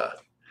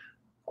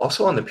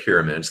on the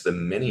pyramids, the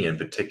mini in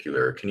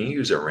particular, can you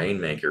use a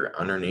Rainmaker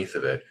underneath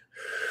of it?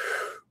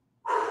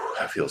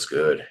 That feels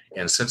good.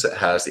 And since it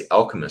has the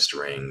Alchemist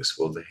rings,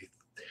 well, they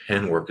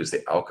can work as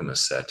the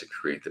Alchemist set to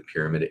create the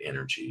pyramid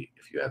energy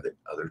if you have the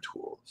other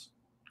tools.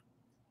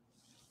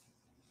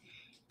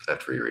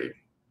 That free read.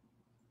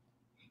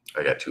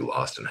 I got too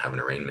lost in having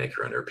a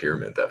Rainmaker under a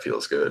pyramid. That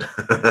feels good.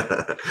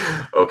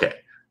 Okay,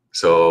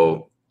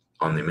 so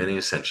on the mini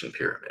ascension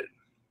pyramid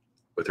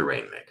with a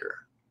Rainmaker.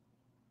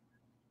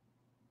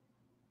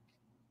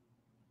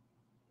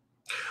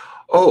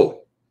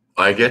 Oh,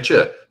 I get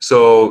you.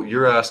 So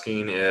you're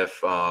asking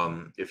if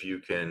you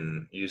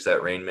can use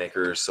that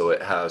Rainmaker so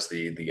it has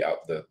the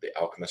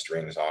Alchemist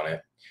rings on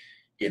it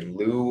in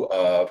lieu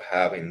of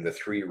having the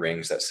 3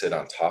 rings that sit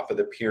on top of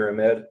the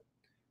pyramid,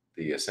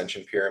 the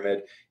ascension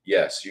pyramid.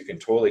 Yes, you can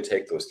totally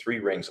take those 3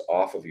 rings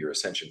off of your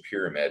ascension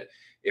pyramid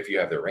if you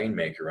have the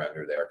Rainmaker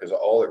under there, because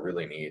all it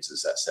really needs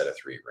is that set of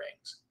 3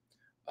 rings.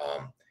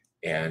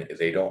 And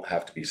they don't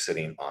have to be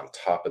sitting on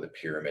top of the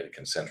pyramid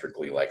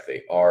concentrically like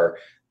they are.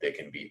 They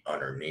can be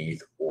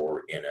underneath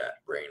or in a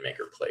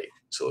Rainmaker plate.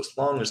 So as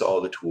long as all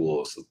the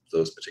tools,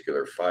 those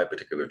 5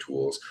 particular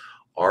tools,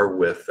 are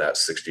with that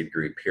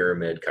 60-degree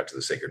pyramid cut to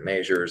the sacred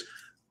measures,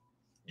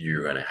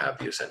 you're going to have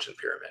the ascension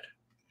pyramid.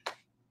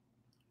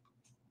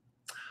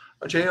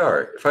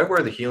 JR, if I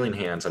wear the healing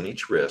hands on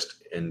each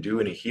wrist and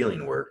do any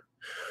healing work,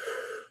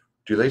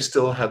 do they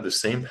still have the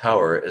same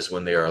power as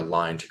when they are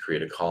aligned to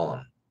create a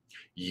column?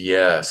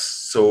 Yes.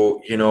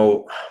 So, you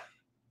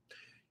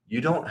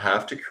don't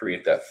have to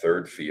create that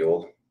 3rd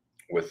field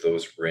with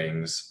those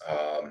rings.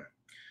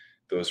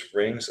 Those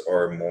rings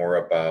are more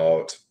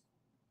about,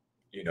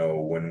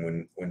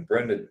 when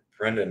Brenda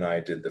and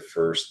I did the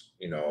first,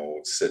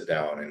 sit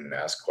down and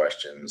ask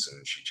questions,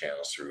 and she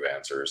channels through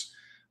answers,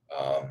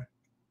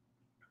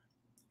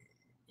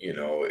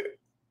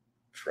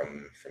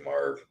 from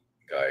our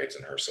guides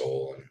and her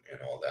soul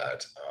and all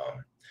that.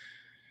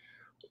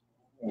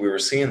 We were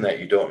seeing that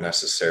you don't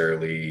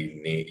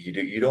necessarily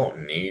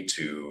need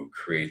to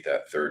create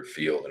that 3rd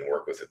field and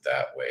work with it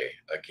that way.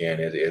 Again,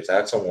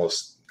 that's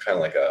almost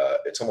kind of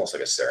it's almost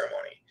like a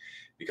ceremony,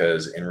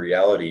 because in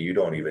reality, you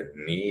don't even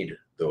need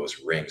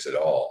those rings at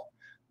all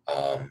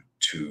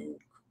to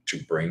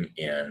bring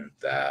in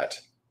that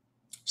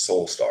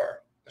soul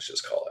star, let's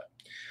just call it.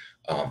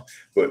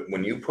 But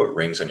when you put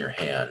rings on your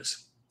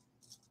hands,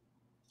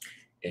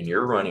 and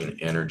you're running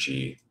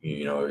energy,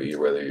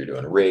 whether you're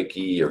doing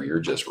Reiki or you're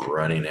just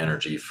running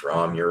energy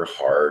from your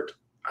heart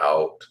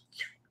out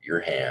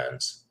your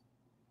hands,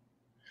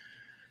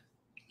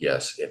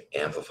 yes, it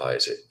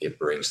amplifies it. It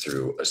brings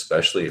through,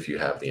 especially if you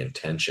have the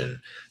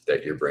intention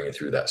that you're bringing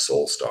through that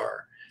soul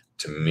star.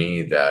 To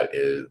me,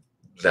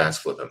 that's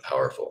flipping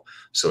powerful.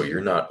 So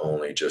you're not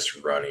only just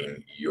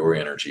running your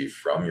energy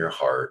from your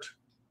heart,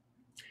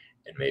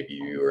 and maybe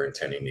you are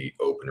intending to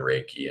open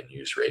Reiki and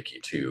use Reiki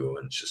too,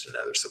 and it's just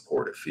another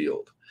supportive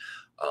field,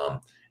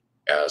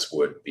 as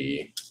would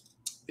be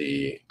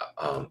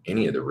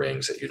any of the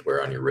rings that you'd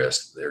wear on your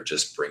wrist. They're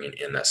just bringing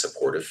in that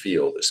supportive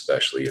field,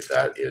 especially if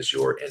that is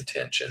your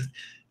intention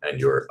and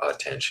your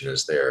attention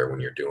is there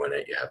when you're doing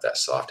it. You have that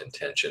soft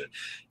intention.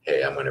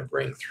 Hey, I'm going to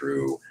bring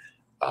through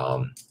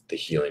the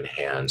healing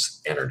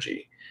hands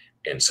energy.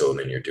 And so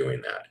then you're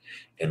doing that.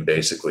 And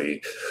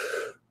basically,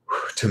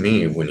 to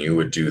me, when you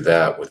would do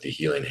that with the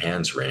healing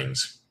hands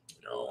rings,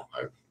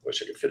 I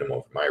wish I could fit them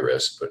over my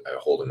wrist, but I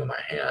hold them in my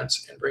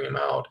hands and bring them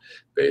out.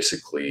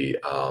 Basically,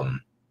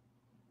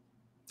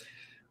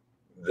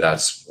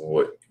 that's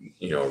what,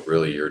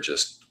 really you're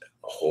just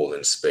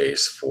holding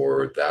space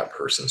for that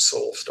person's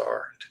soul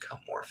star to come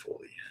more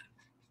fully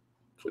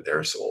in, for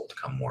their soul to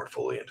come more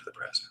fully into the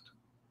present.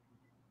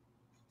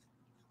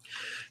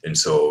 And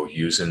so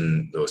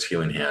using those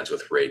healing hands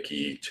with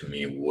Reiki to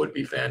me would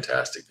be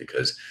fantastic,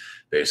 because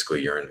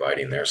basically you're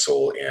inviting their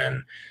soul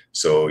in.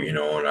 So, and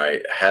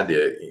I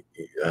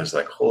was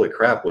like, holy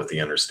crap, with the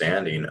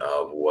understanding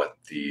of what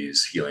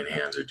these healing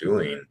hands are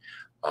doing.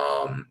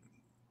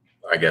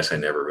 I guess I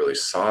never really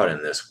saw it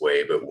in this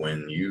way, but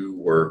when you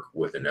work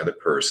with another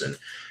person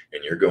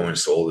and you're going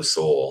soul to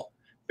soul,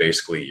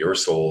 basically your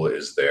soul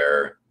is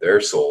there, their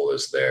soul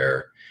is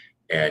there,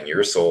 and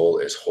your soul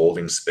is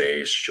holding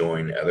space,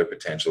 showing other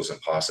potentials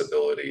and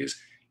possibilities.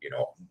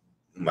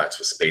 That's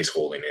what space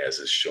holding is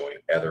showing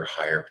other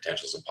higher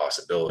potentials and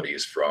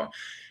possibilities from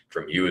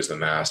you as the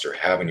master,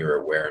 having your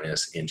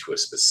awareness into a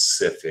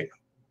specific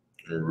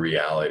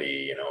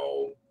reality,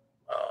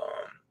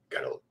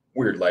 kind of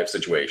weird life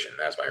situation.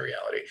 That's my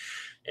reality.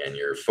 And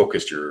you're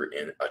focused your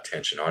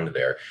attention onto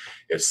there.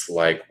 It's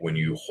like when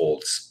you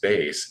hold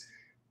space,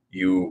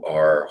 you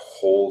are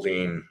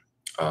holding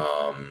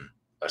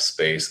a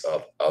space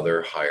of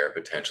other higher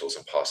potentials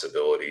and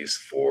possibilities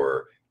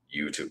for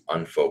you to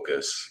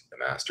unfocus, the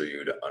master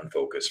you to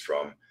unfocus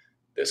from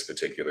this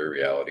particular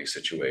reality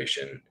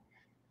situation,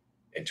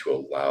 and to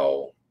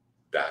allow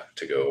that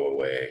to go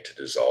away, to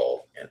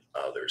dissolve, and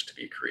others to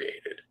be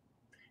created.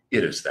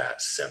 It is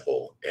that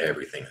simple.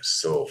 Everything is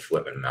so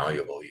flippin'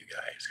 malleable, you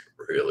guys.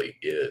 It really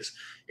is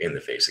in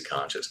the face of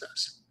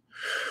consciousness.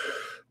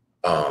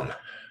 Sorry,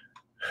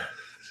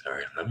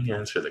 let me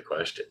answer the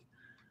question.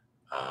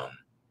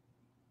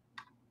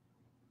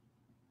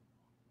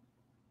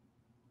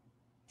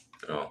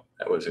 Oh,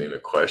 that wasn't even a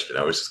question.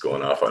 I was just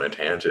going off on a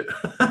tangent.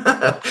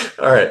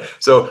 All right,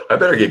 so I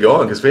better get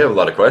going because we have a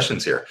lot of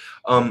questions here.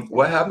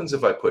 What happens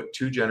if I put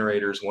two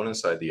generators, one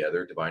inside the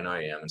other, Divine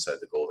I Am inside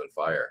the golden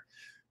fire?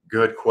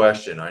 Good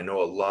question. I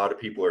know a lot of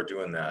people are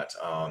doing that.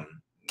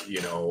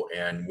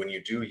 And when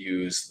you do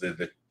use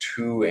the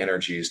two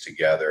energies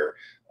together,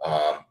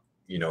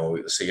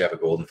 say you have a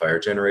golden fire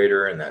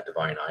generator and that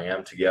Divine I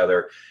Am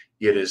together,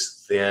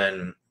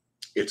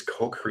 it's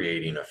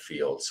co-creating a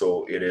field.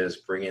 So it is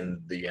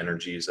bringing the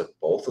energies of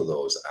both of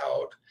those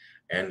out,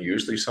 and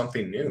usually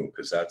something new,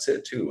 because that's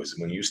it too, is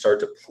when you start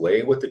to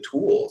play with the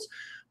tools.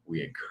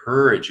 We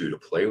encourage you to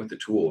play with the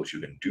tools. You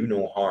can do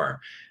no harm.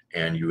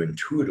 And you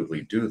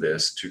intuitively do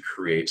this to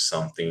create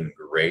something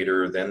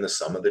greater than the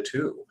sum of the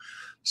two.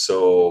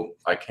 So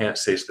I can't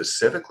say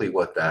specifically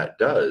what that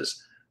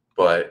does,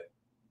 but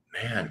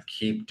man,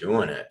 keep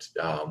doing it.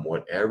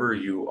 Whatever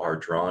you are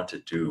drawn to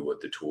do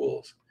with the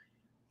tools.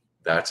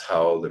 That's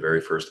how the very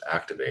first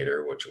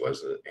activator, which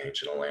was the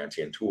ancient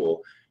Atlantean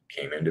tool,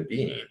 came into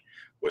being,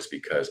 was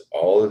because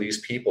all of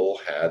these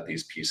people had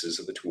these pieces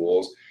of the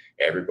tools.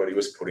 Everybody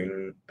was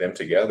putting them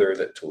together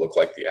to look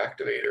like the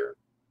activator.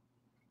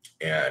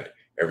 And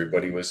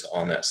everybody was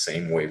on that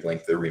same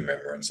wavelength, the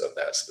remembrance of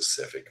that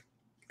specific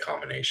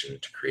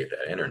combination to create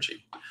that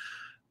energy.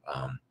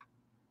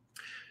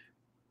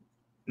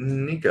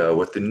 Nika,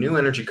 with the new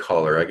energy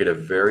collar, I get a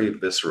very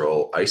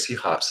visceral, icy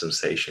hot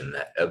sensation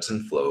that ebbs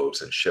and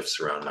flows and shifts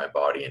around my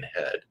body and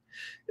head.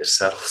 It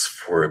settles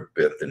for a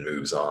bit, then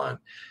moves on.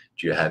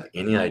 Do you have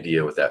any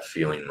idea what that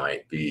feeling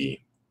might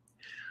be?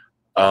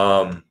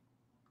 Your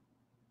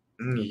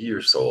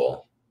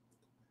soul.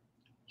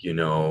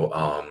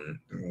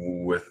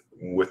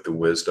 With the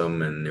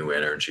wisdom and new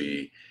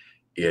energy,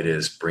 it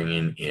is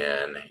bringing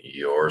in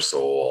your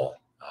soul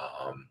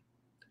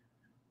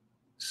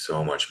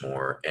so much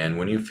more. And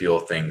when you feel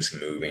things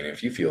moving,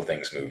 if you feel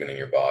things moving in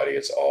your body,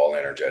 it's all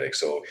energetic.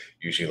 So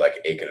usually like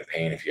ache and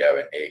pain, if you have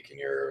an ache in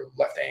your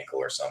left ankle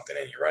or something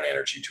and you run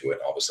energy to it,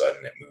 and all of a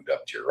sudden it moved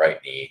up to your right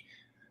knee,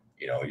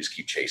 you just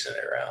keep chasing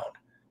it around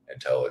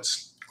until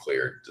it's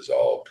cleared,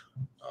 dissolved,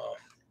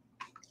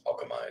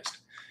 alchemized.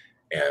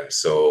 And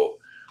so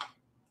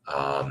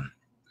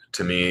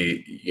to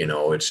me,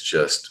 it's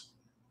just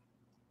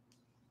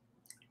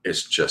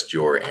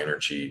your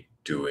energy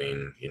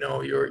doing,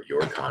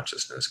 your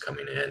consciousness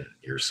coming in,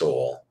 your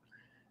soul,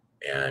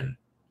 and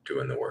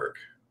doing the work.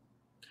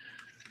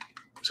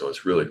 So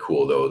it's really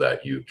cool though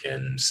that you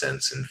can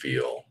sense and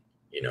feel,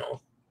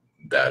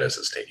 that as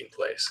it's taking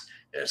place.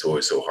 And it's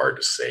always so hard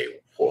to say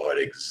what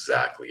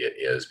exactly it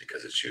is,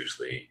 because it's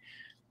usually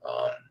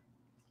on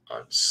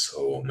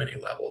so many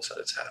levels that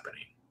it's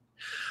happening.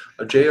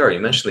 JR, you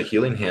mentioned the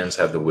healing hands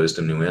have the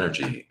wisdom new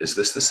energy. Is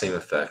this the same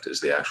effect as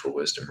the actual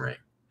wisdom ring?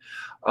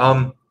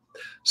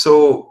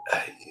 So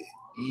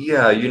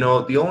yeah,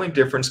 the only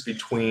difference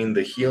between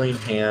the healing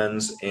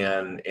hands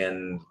and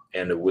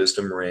a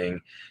wisdom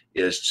ring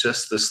is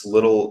just this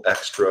little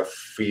extra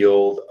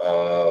field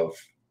of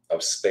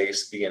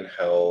space being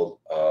held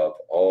of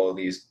all of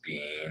these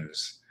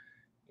beings.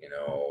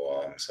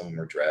 Some of them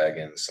were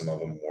dragons, some of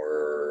them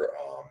were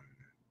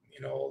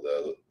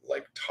the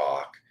like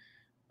talk,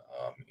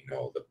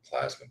 the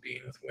plasma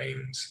being with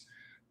wings.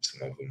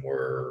 Some of them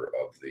were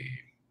of the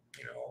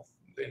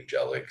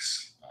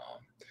angelics.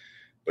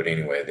 But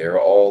anyway,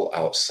 they're all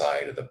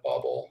outside of the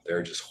bubble.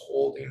 They're just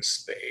holding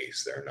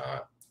space. They're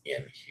not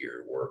in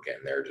here working.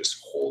 They're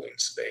just holding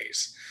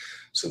space.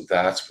 So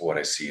that's what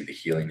I see the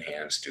healing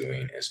hands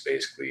doing, is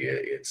basically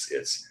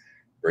it's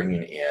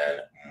bringing in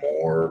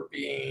more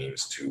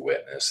beings to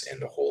witness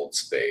and to hold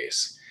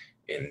space.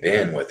 And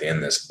then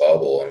within this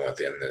bubble and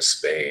within this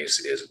space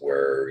is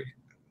where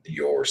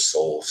your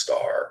soul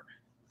star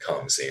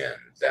comes in,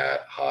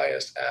 that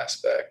highest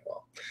aspect,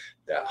 well,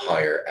 that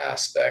higher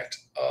aspect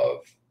of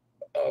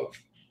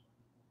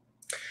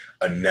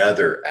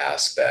another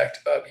aspect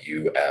of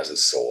you as a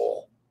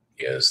soul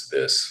is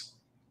this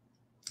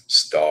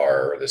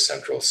star, the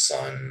central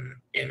sun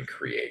in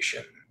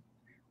creation.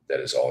 That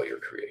is all your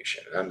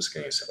creation. And I'm just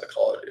going to simply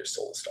call it your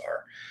soul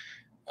star,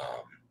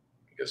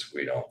 because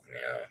we don't,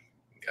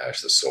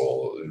 gosh, the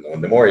soul,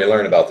 the more you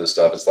learn about this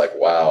stuff, it's like,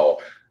 wow,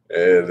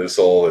 the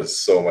soul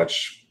is so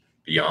much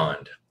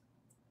beyond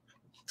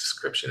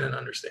description and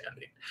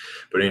understanding.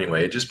 But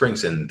anyway, it just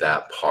brings in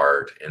that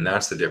part, and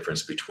that's the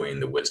difference between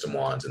the wisdom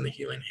wands and the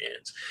healing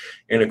hands.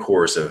 And of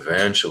course,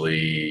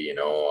 eventually,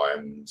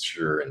 I'm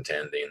sure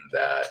intending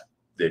that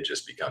it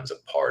just becomes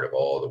a part of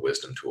all the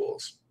wisdom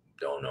tools.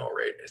 Don't know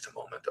right at the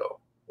moment though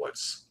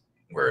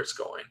where it's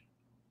going.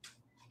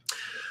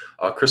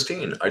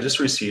 Christine, I just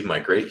received my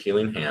great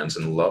healing hands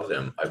and love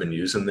them. I've been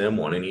using them,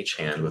 one in each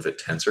hand with a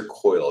tensor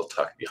coil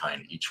tucked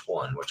behind each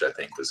one, which I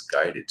think was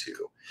guided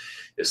to.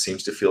 It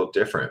seems to feel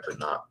different, but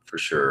not for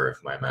sure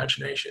if my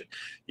imagination.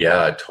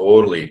 Yeah,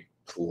 totally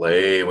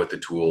play with the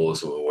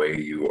tools the way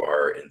you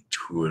are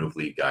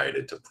intuitively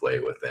guided to play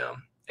with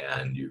them.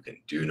 And you can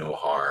do no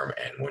harm.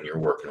 And when you're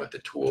working with the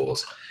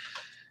tools,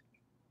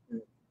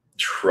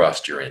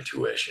 trust your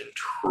intuition,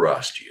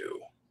 trust you.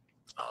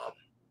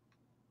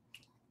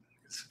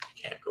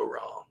 Can't go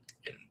wrong,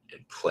 and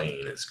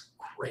playing is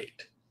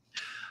great.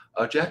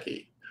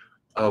 Jackie,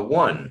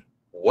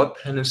 what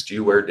pendants do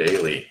you wear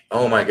daily?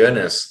 Oh my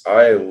goodness,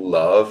 I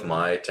love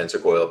my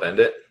tensor coil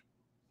pendant.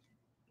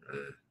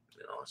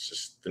 It's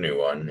just the new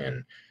one,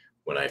 and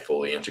when I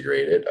fully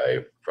integrate it,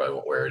 I probably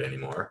won't wear it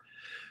anymore.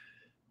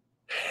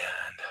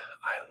 And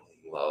I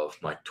love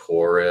my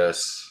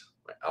Taurus,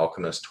 my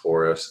Alchemist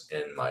Taurus,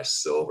 and my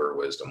silver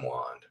wisdom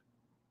wand.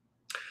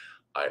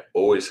 I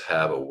always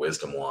have a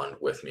wisdom wand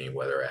with me,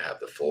 whether I have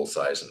the full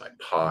size in my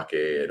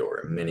pocket or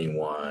a mini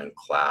one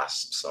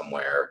clasped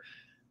somewhere.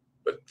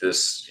 But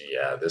this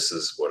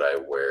is what I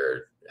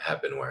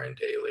have been wearing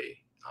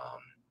daily.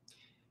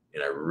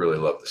 And I really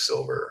love the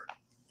silver.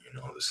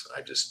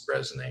 I just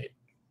resonate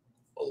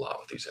a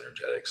lot with these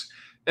energetics.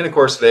 And of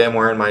course, today I'm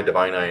wearing my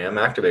Divine I Am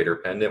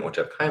Activator pendant, which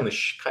I've kind of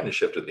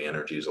shifted the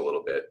energies a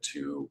little bit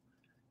to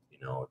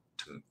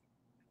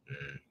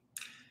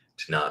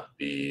not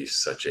be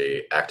such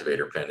a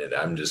activator pendant.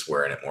 I'm just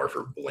wearing it more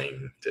for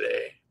bling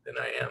today than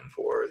I am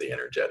for the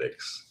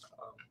energetics.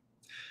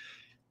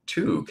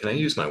 2, can I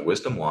use my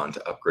wisdom wand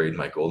to upgrade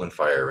my golden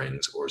fire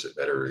rings, or is it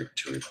better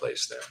to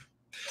replace them?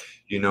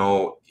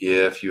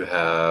 If you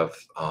have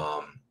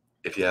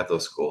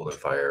those golden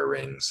fire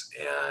rings,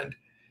 and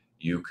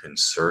you can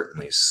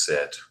certainly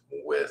sit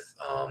with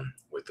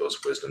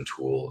those wisdom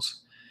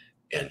tools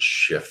and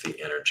shift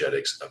the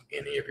energetics of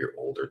any of your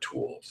older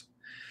tools.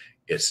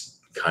 It's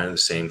kind of the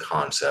same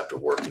concept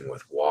of working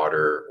with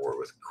water or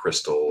with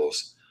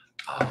crystals,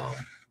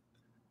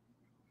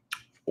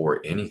 or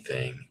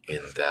anything,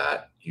 in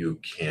that you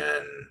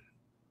can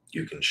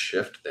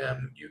shift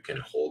them, you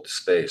can hold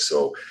space.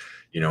 So,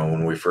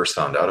 when we first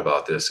found out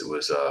about this, it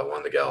was one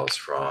of the gals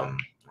from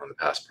one of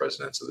the past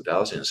presidents of the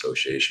Dowsing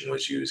Association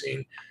was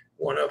using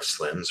one of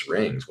Slim's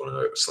rings, one of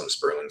Slim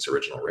Sperling's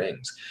original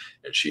rings,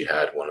 and she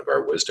had one of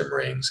our wisdom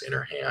rings in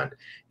her hand,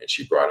 and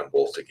she brought them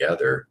both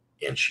together,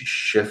 and she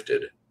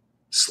shifted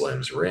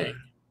Slim's ring.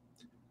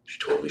 She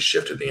totally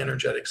shifted the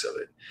energetics of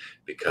it,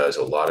 because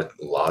a lot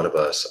of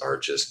us are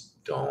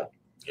just don't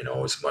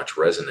as much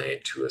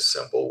resonate to a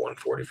simple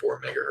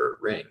 144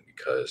 megahertz ring,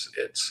 because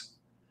it's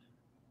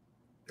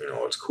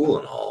it's cool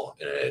and all,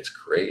 and it's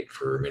great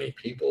for many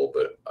people,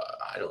 but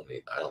I don't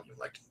even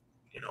like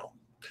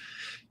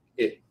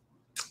it.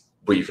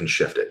 But you can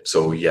shift it.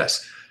 So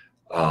yes,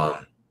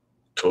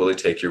 totally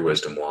take your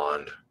wisdom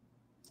wand,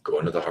 go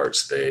into the heart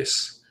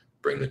space,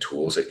 bring the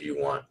tools that you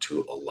want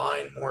to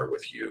align more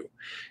with you.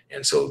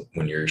 And so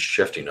when you're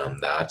shifting them,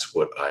 that's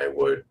what I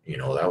would,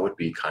 that would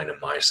be kind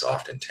of my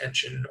soft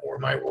intention, or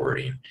my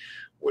wording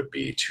would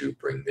be to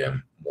bring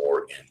them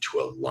more into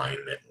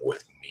alignment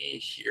with me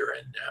here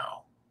and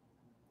now.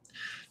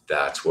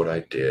 That's what I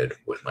did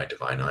with my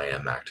Divine I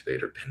Am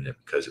Activator pendant,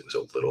 because it was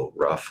a little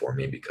rough for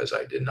me, because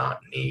I did not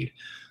need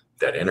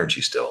that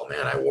energy still.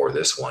 Man, I wore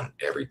this one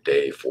every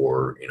day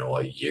for,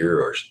 a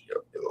year, or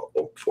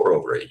for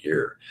over a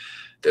year.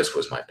 This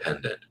was my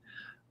pendant.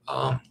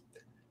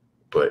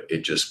 But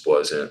it just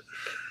wasn't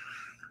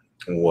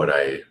what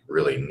I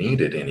really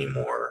needed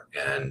anymore.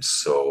 And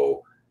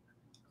so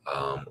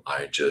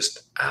I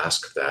just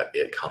asked that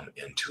it come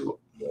into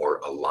more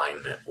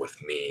alignment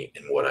with me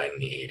and what I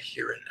need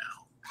here and now.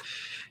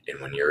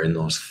 And when you're in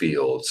those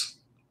fields,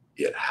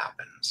 it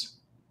happens.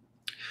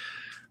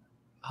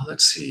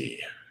 Let's see.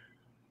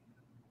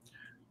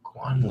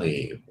 Guan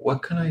Li,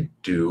 what can I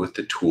do with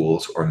the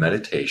tools or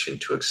meditation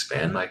to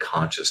expand my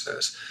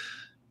consciousness?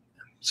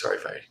 Sorry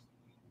if I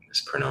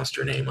mispronounced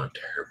your name. I'm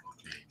terrible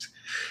with names.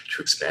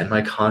 To expand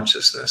my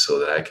consciousness so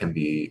that I can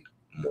be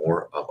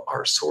more of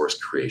our source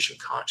creation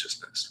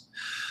consciousness.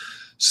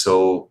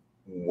 So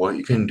what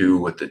you can do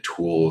with the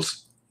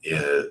tools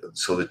is,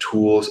 so the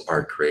tools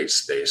are great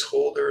space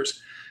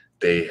holders.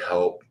 They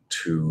help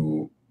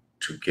to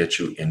get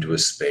you into a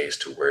space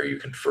to where you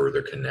can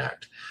further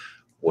connect.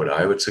 What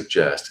I would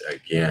suggest,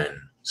 again,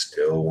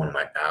 still one of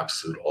my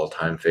absolute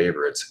all-time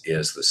favorites,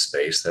 is the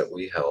space that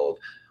we held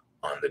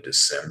on the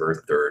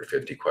December 3rd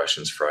 50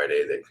 Questions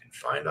Friday that you can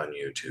find on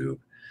YouTube,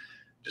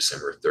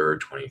 December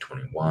 3rd,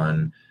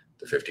 2021,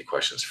 the 50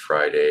 Questions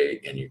Friday,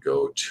 and you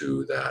go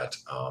to that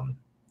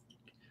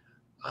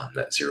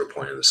 0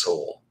 point of the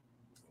soul.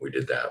 We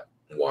did that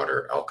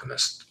water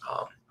alchemist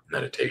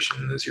meditation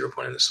in the 0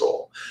 point of the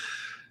soul.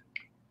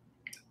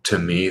 To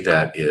me,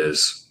 that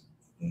is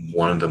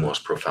one of the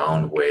most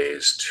profound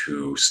ways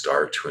to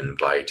start to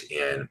invite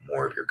in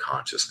more of your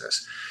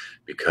consciousness.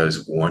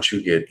 Because once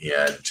you get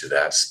into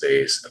that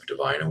space of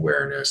divine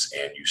awareness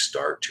and you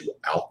start to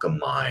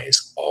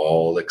alchemize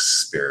all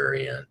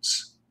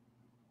experience,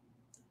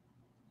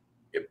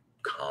 it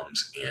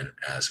comes in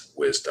as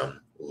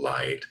wisdom,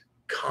 light,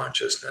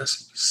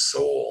 consciousness,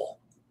 soul.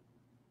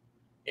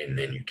 And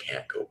then you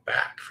can't go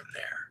back from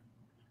there.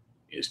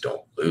 You just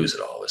don't lose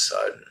it all of a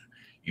sudden.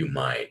 You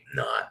might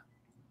not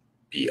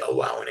be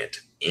allowing it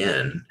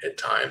in at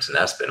times. And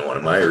that's been one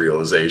of my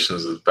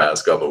realizations the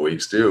past couple of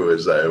weeks too,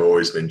 is I've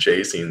always been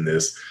chasing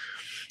this,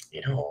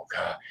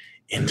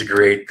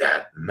 integrate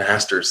that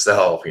master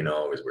self,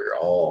 because we're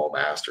all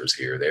masters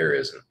here. There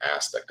is an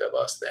aspect of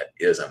us that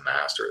is a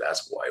master.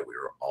 That's why we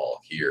were all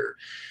here.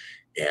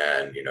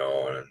 And,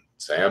 and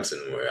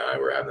Samson and I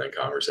were having that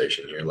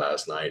conversation here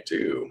last night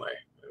too, my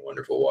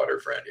wonderful water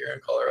friend here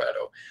in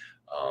Colorado,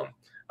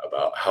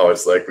 about how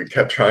it's like we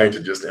kept trying to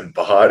just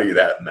embody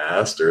that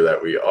master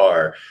that we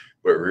are,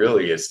 but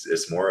really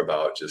it's more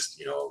about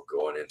just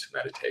going into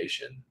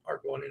meditation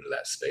or going into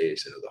that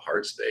space, into the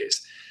heart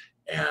space,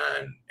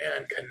 and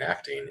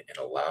connecting and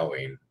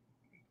allowing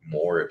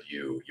more of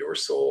your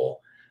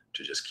soul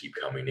to just keep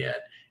coming in.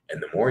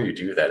 And the more you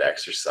do that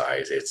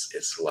exercise,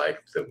 it's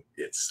like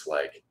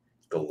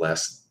the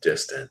less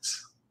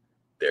distance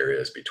there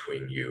is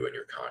between you and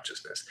your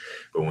consciousness.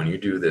 But when you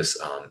do this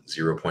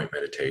 0 point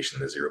meditation,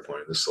 the 0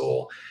 point of the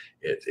soul,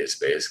 it's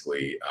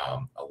basically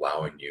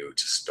allowing you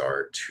to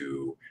start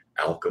to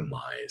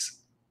alchemize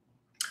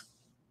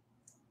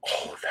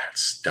all of that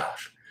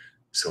stuff.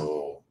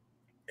 So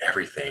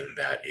everything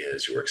that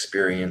is your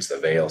experience, the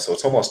veil. So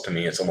it's almost, to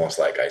me, it's almost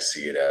like I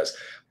see it as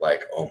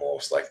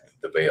almost like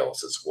the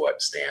veils is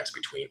what stands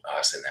between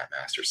us and that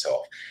master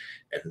self,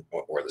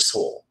 or the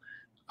soul.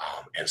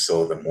 And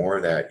so the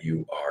more that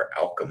you are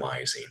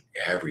alchemizing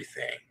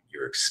everything,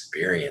 your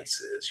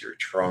experiences, your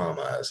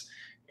traumas,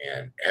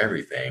 and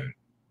everything,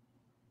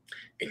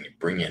 and you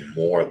bring in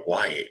more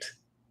light,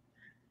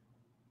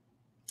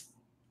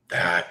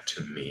 that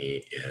to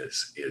me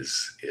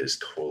is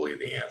totally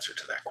the answer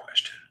to that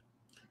question,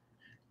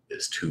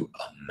 is to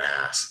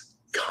amass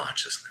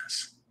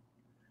consciousness,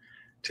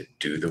 to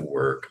do the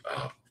work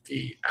of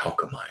the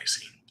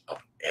alchemizing of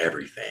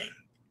everything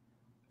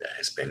that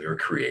has been your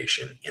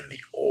creation in the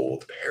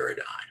old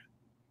paradigm.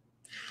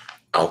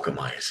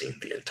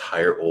 Alchemizing the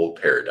entire old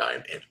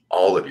paradigm in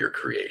all of your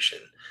creation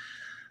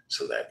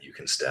so that you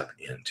can step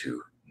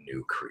into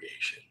new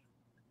creation.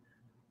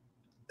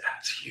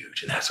 That's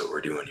huge. And that's what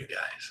we're doing, you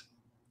guys.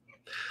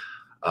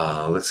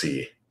 Let's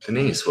see.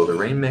 Denise, will the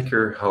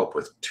Rainmaker help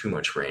with too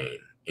much rain?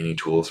 Any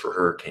tools for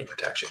hurricane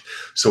protection?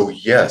 So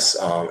yes,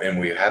 and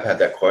we have had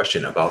that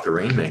question about the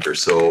Rainmaker.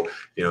 So,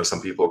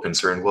 some people are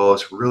concerned, well,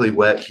 it's really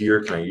wet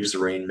here. Can I use the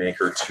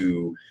Rainmaker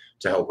to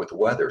help with the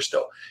weather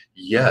still?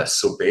 Yes.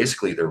 So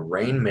basically the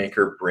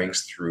Rainmaker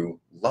brings through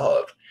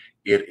love.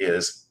 It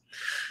is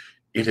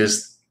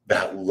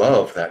that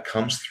love that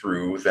comes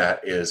through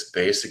that is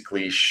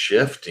basically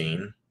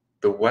shifting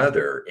the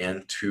weather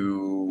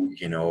into,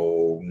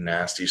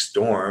 nasty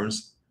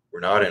storms. We're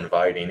not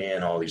inviting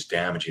in all these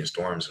damaging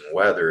storms and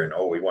weather and,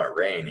 oh, we want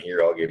rain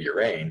here, I'll give you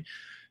rain.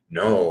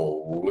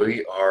 No,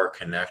 we are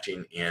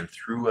connecting in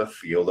through a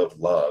field of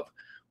love,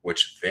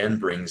 which then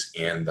brings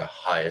in the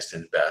highest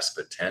and best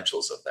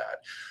potentials of that.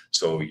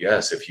 So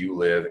yes, if you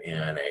live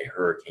in a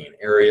hurricane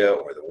area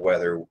or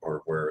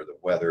where the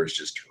weather is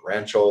just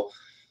torrential,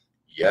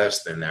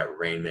 yes, then that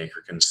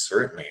Rainmaker can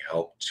certainly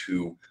help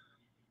to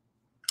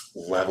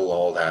level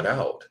all that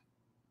out,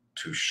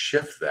 to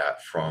shift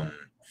that from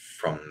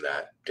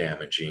that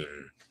damaging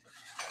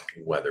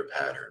weather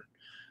pattern.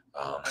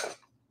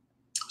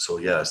 So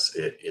yes,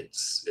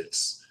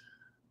 it's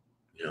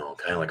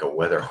kind of like a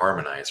weather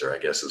harmonizer, I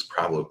guess, is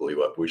probably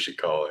what we should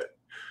call it.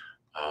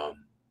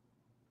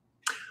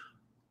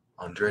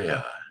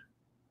 Andrea,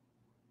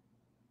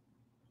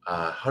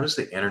 how does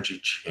the energy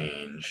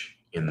change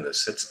in the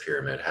sixth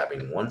pyramid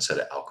having one set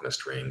of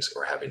alchemist rings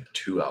or having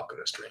two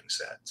alchemist ring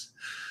sets?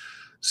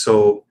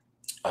 So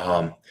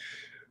Um,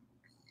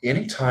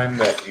 Anytime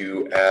that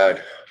you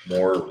add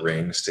more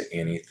rings to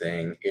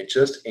anything, it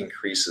just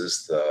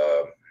increases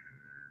the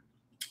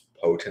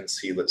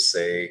potency, let's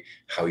say,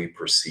 how you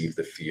perceive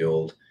the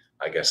field,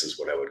 I guess is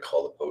what I would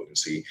call the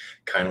potency.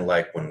 Kind of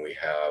like when we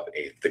have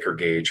a thicker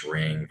gauge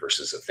ring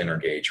versus a thinner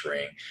gauge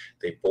ring.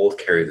 They both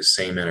carry the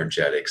same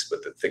energetics,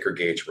 but the thicker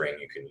gauge ring,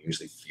 you can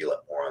usually feel it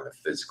more on the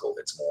physical.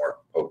 It's more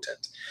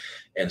potent.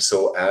 And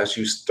so as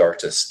you start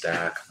to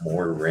stack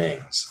more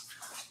rings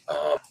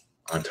um,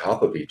 on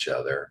top of each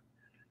other,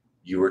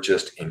 you are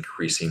just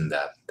increasing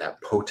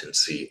that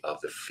potency of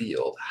the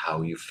field,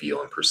 how you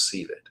feel and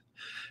perceive it.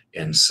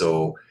 And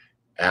so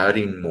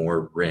adding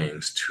more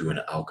rings to an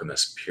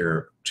alchemist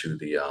to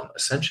the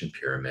ascension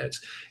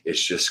pyramids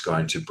is just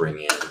going to bring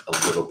in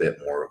a little bit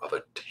more of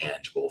a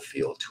tangible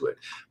feel to it,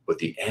 but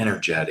the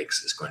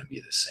energetics is going to be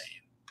the same.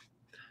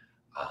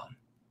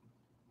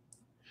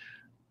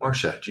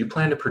 Marcia, do you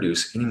plan to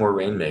produce any more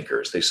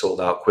Rainmakers? They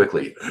sold out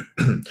quickly.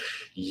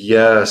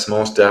 Yes,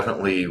 most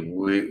definitely.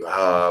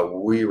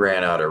 We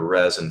ran out of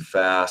resin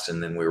fast,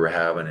 and then we were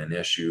having an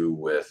issue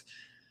with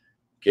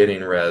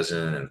getting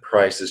resin and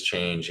prices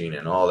changing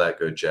and all that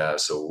good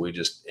jazz. So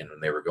and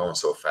they were going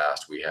so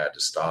fast, we had to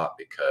stop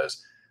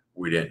because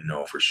we didn't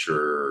know for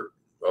sure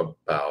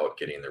about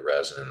getting the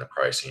resin and the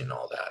pricing and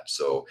all that.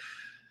 So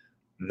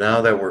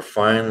now that we're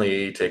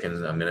finally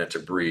taking a minute to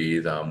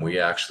breathe, we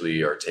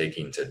actually are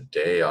taking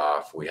today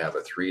off. We have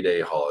a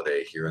 3-day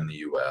holiday here in the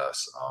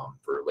US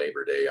for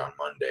Labor Day on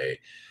Monday.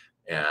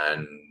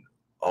 And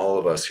all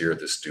of us here at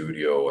the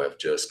studio have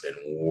just been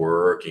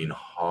working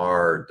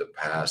hard the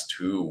past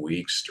 2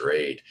 weeks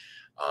straight.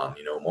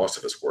 Most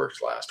of us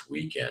worked last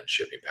weekend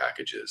shipping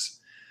packages.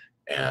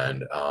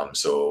 And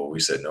so we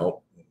said,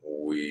 nope,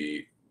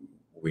 we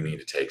need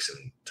to take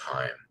some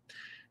time.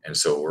 And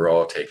so we're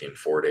all taking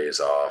 4 days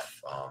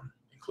off,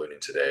 including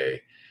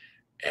today.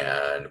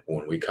 And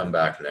when we come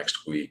back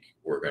next week,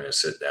 we're going to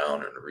sit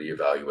down and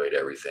reevaluate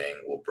everything.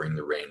 We'll bring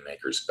the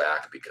Rainmakers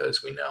back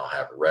because we now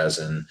have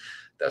resin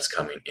that's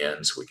coming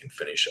in, so we can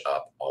finish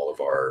up all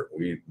of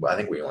I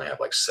think we only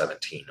have like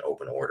 17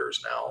 open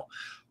orders now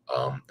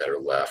that are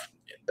left,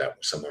 that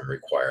some of them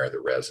require the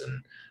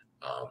resin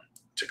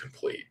to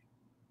complete.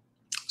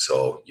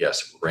 So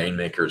yes,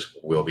 Rainmakers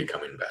will be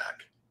coming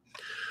back.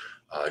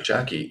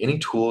 Jackie, any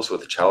tools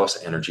with the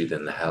chalice energy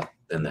than the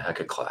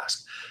Hecka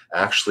class?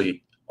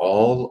 Actually,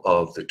 all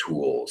of the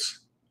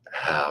tools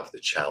have the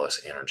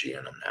chalice energy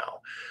in them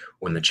now.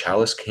 When the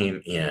chalice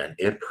came in,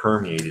 it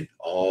permeated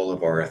all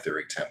of our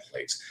etheric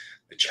templates.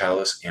 The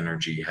chalice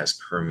energy has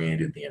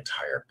permeated the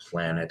entire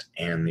planet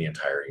and the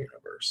entire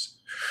universe.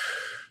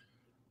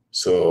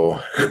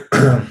 So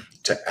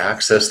to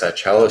access that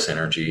chalice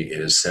energy, it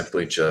is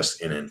simply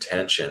just an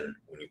intention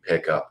when you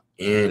pick up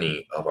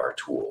any of our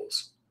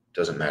tools.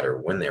 Doesn't matter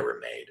when they were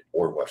made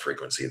or what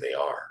frequency they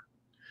are.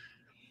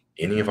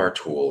 Any of our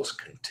tools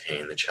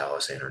contain the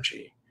chalice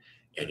energy,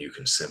 and you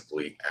can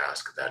simply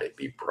ask that it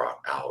be brought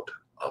out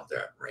of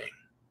that ring.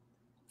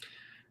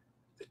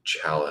 The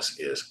chalice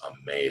is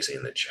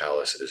amazing. The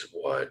chalice is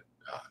the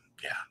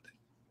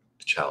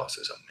chalice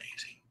is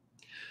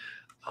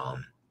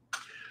amazing.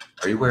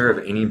 Are you aware of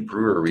any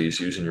breweries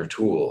using your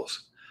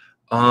tools?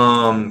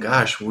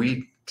 Gosh,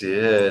 we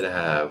did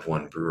have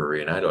one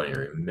brewery, and I don't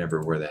even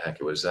remember where the heck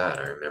it was at.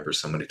 I remember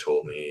somebody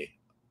told me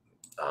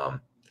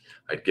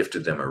I'd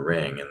gifted them a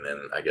ring, and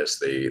then I guess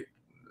they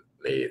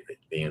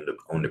ended up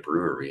owned a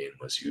brewery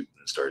and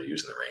started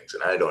using the rings,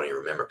 and I don't even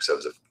remember because that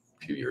was a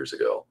few years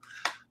ago.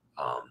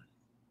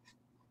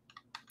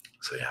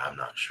 So yeah, I'm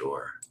not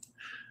sure.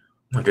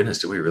 Oh my goodness,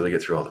 did we really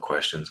get through all the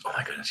questions? Oh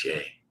my goodness,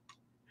 yay!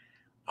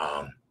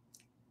 I'm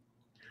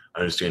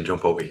just going to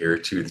jump over here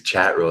to the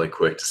chat really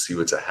quick to see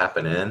what's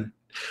happening.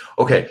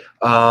 Okay,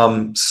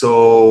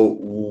 so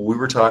we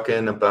were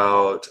talking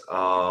about,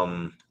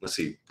 let's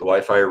see, the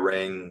Wi-Fi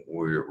ring.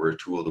 We're a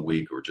tool of the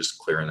week. We're just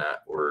clearing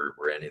that. We're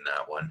ending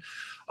that one.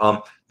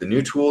 The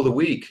new tool of the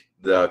week,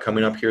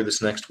 coming up here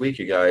this next week,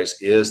 you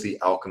guys, is the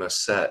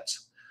Alchemist set.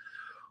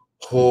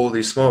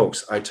 Holy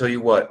smokes! I tell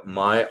you what,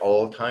 my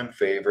all-time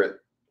favorite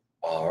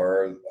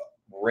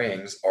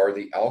rings are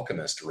the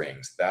Alchemist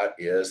rings. That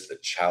is the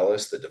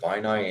chalice, the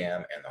divine I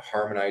am, and the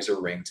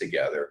harmonizer ring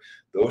together.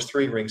 Those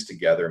 3 rings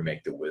together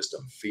make the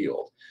wisdom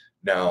field.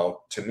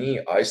 Now, to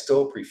me, I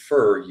still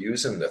prefer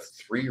using the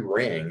 3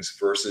 rings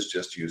versus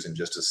just using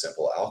just a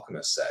simple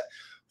Alchemist set,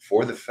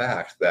 for the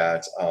fact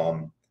that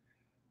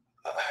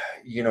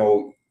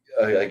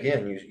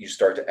again, you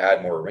start to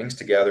add more rings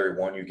together.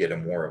 One, you get a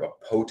more of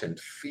a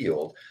potent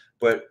field,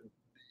 but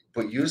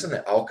using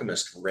the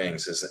Alchemist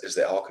rings is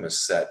the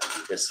Alchemist set.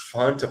 It's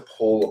fun to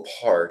pull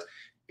apart,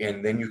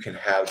 and then you can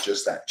have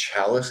just that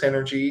chalice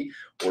energy,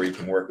 or you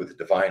can work with the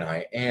divine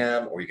I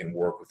am, or you can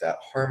work with that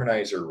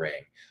harmonizer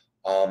ring.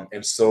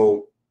 And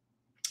so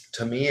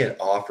to me, it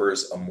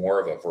offers a more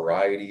of a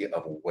variety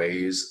of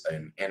ways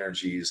and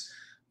energies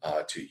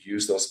to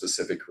use those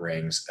specific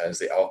rings as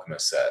the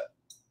Alchemist set.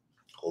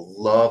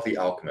 Love the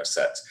Alchemist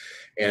sets.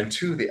 And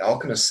 2, the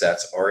Alchemist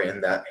sets are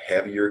in that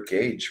heavier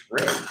gauge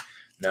ring.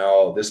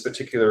 Now, this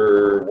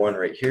particular one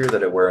right here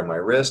that I wear on my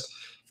wrist,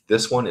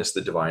 this one is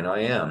the Divine I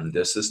Am.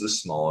 This is the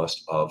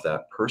smallest of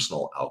that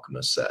personal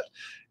alchemist set.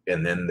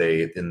 And then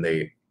they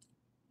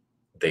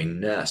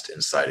nest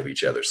inside of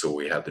each other. So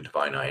we have the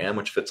Divine I Am,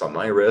 which fits on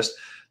my wrist.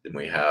 Then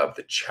we have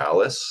the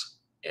chalice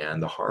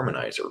and the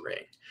harmonizer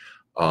ring.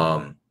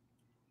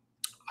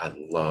 I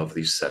love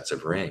these sets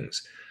of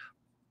rings.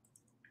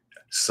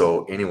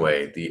 So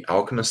anyway, the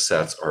alchemist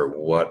sets are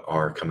what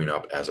are coming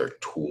up as our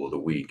tool of the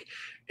week.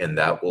 And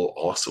that will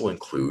also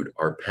include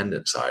our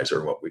pendant size,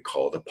 or what we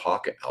call the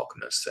pocket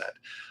alchemist set,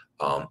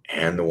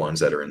 and the ones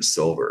that are in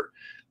silver.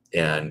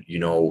 And you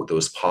know,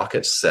 those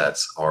pocket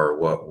sets are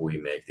what we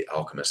make the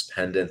alchemist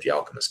pendant. The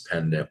alchemist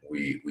pendant,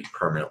 we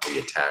permanently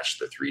attach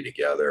the three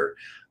together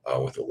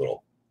with a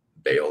little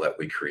bail that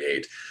we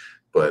create.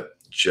 But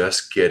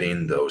just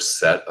getting those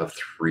set of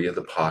three of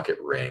the pocket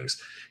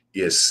rings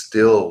is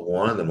still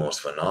one of the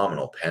most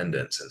phenomenal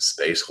pendants and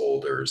space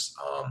holders.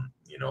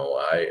 You know,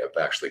 I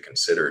have actually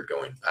considered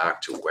going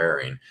back to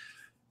wearing,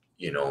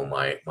 you know,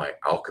 my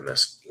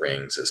alchemist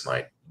rings as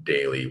my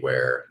daily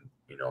wear,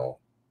 you know,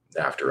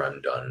 after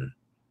I'm done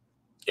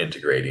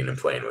integrating and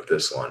playing with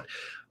this one.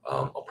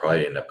 I'll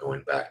probably end up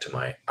going back to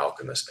my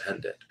alchemist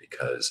pendant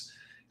because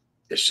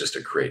it's just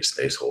a great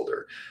space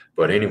holder.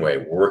 But anyway,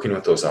 working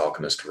with those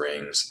alchemist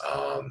rings,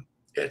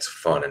 it's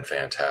fun and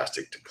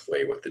fantastic to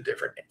play with the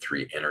different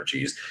three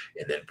energies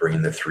and then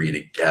bring the three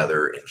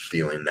together and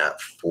feeling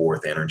that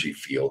fourth energy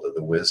field of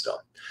the wisdom.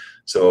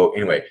 So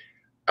anyway,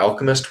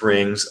 alchemist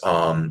rings,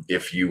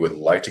 if you would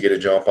like to get a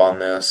jump on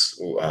this,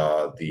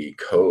 the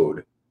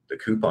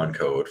coupon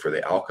code for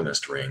the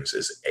alchemist rings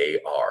is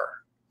AR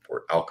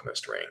for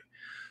alchemist ring.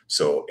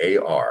 So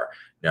AR.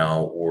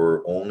 Now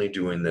we're only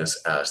doing this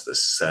as the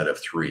set of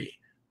three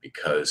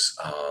because,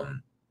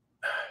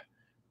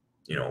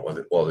 you know,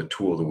 well, the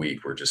tool of the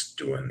week, we're just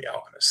doing the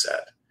alchemist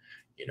set.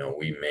 You know,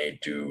 we may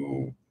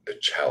do the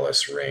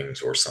chalice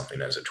rings or something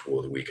as a tool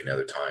of the week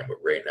another time, but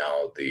right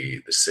now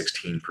the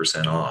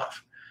 16%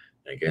 off,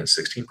 and again,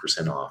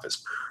 16% off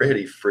is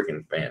pretty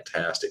freaking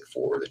fantastic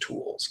for the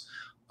tools,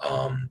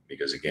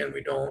 because again,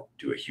 we don't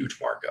do a huge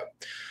markup.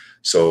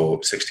 So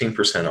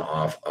 16%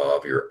 off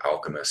of your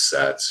alchemist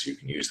sets. You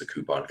can use the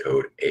coupon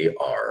code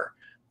AR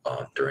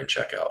during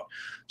checkout.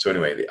 So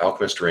anyway, the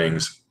alchemist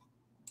rings,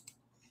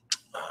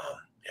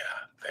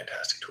 yeah,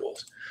 fantastic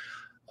tools.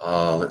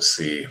 Let's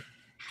see,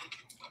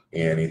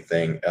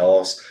 anything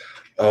else?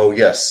 Oh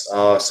yes.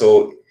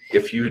 So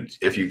if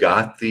you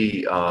got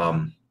the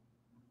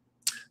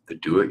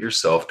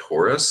do-it-yourself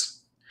Taurus,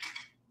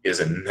 is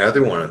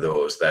another one of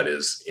those that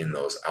is in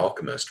those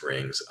alchemist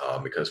rings,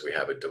 because we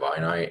have a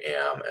Divine I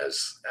Am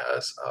as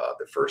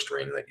the first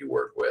ring that you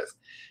work with,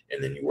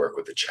 and then you work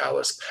with the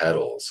chalice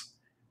petals,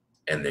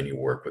 and then you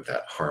work with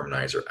that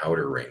harmonizer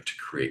outer ring to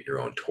create your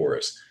own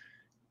Taurus.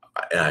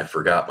 And I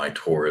forgot my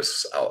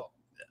Taurus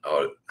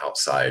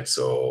outside,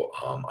 so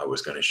I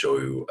was going to show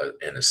you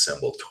an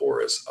assembled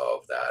Taurus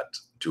of that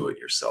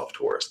do-it-yourself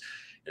Taurus.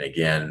 And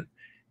again,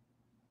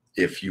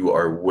 if you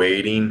are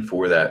waiting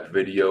for that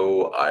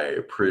video, I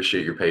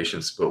appreciate your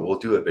patience, but we'll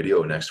do a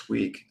video next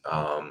week.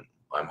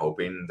 I'm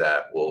hoping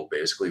that we'll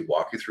basically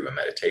walk you through a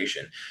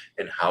meditation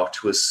and how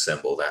to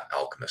assemble that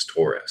alchemist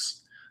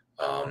Taurus.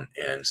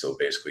 And so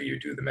basically you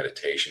do the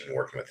meditation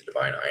working with the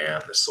Divine I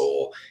Am, the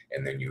soul,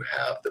 and then you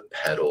have the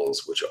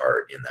petals, which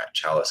are in that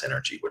chalice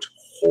energy, which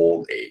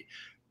hold a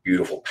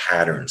beautiful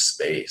pattern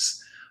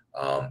space.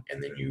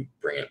 And then you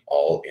bring it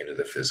all into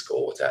the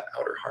physical with that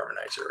outer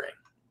harmonizer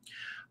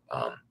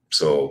ring.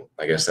 So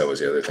I guess that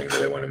was the other thing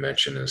that I want to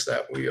mention, is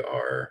that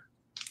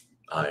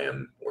I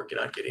am working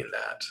on getting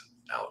that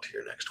out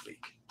here next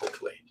week,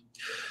 hopefully.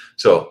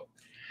 So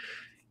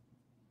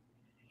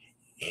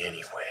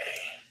anyway,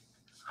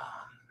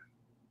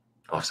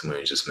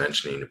 somebody was just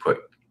mentioning to put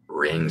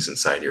rings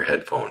inside your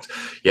headphones.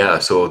 Yeah,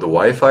 so the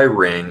Wi-Fi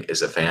ring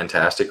is a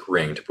fantastic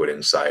ring to put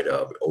inside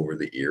of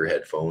over-the-ear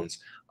headphones.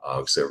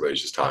 So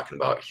everybody's just talking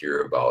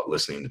about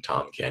listening to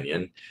Tom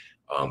Kenyon,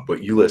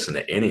 but you listen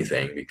to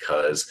anything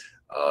because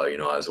you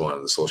know, as one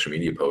of the social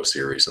media posts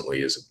here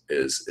recently is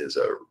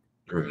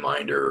a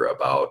reminder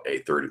about a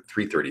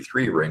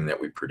 333 ring that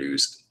we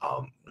produced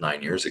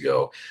 9 years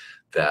ago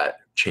that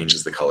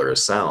changes the color of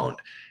sound.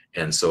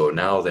 And so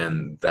now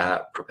then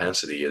that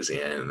propensity is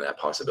in, and that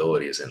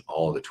possibility is in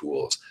all the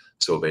tools.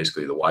 So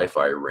basically the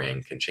Wi-Fi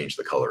ring can change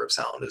the color of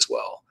sound as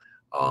well.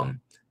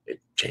 It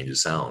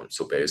changes sound.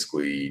 So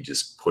basically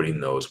just putting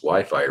those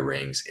Wi-Fi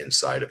rings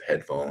inside of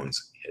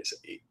headphones is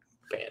a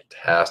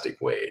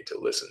fantastic way to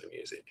listen to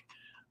music.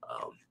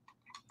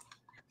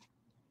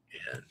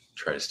 And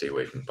try to stay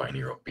away from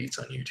binaural beats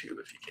on YouTube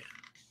if you can.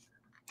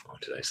 Oh,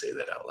 did I say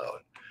that out loud?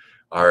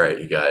 All right,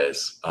 you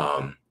guys.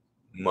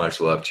 Much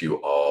love to you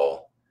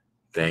all.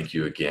 Thank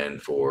you again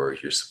for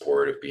your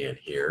support of being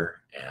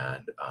here.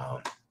 And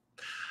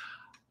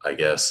I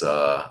guess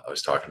I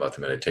was talking about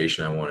the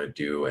meditation I want to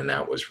do, and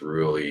that was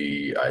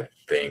really, I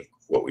think,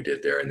 what we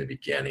did there in the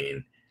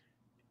beginning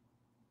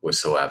was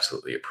so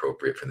absolutely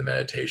appropriate for the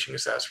meditation,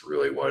 because that's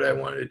really what I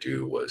wanted to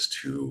do, was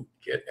to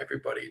get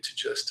everybody to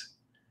just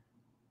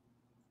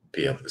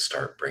be able to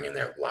start bringing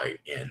their light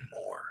in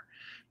more.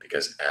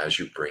 Because as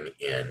you bring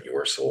in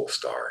your soul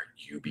star,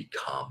 you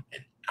become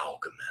an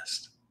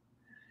alchemist.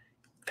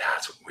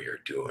 That's what we are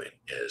doing.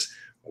 Is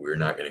we're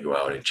not going to go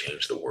out and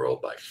change the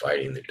world by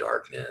fighting the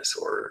darkness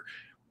or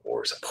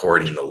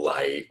supporting the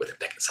light with a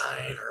picket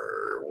sign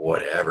or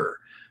whatever.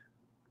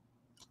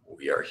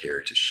 We are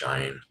here to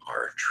shine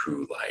our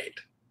true light,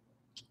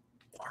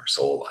 our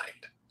soul light.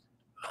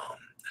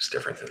 It's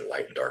different than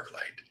light and dark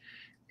light.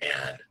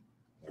 And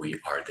we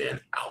are then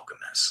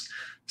alchemists.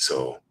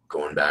 So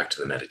going back to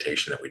the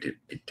meditation that we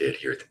did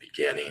here at the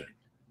beginning,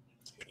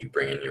 when you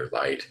bring in your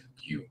light,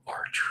 you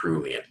are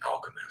truly an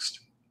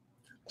alchemist.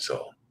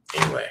 So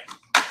anyway,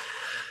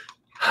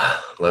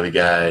 love you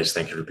guys.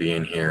 Thank you for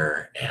being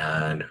here.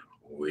 And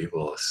we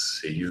will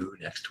see you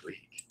next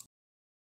week.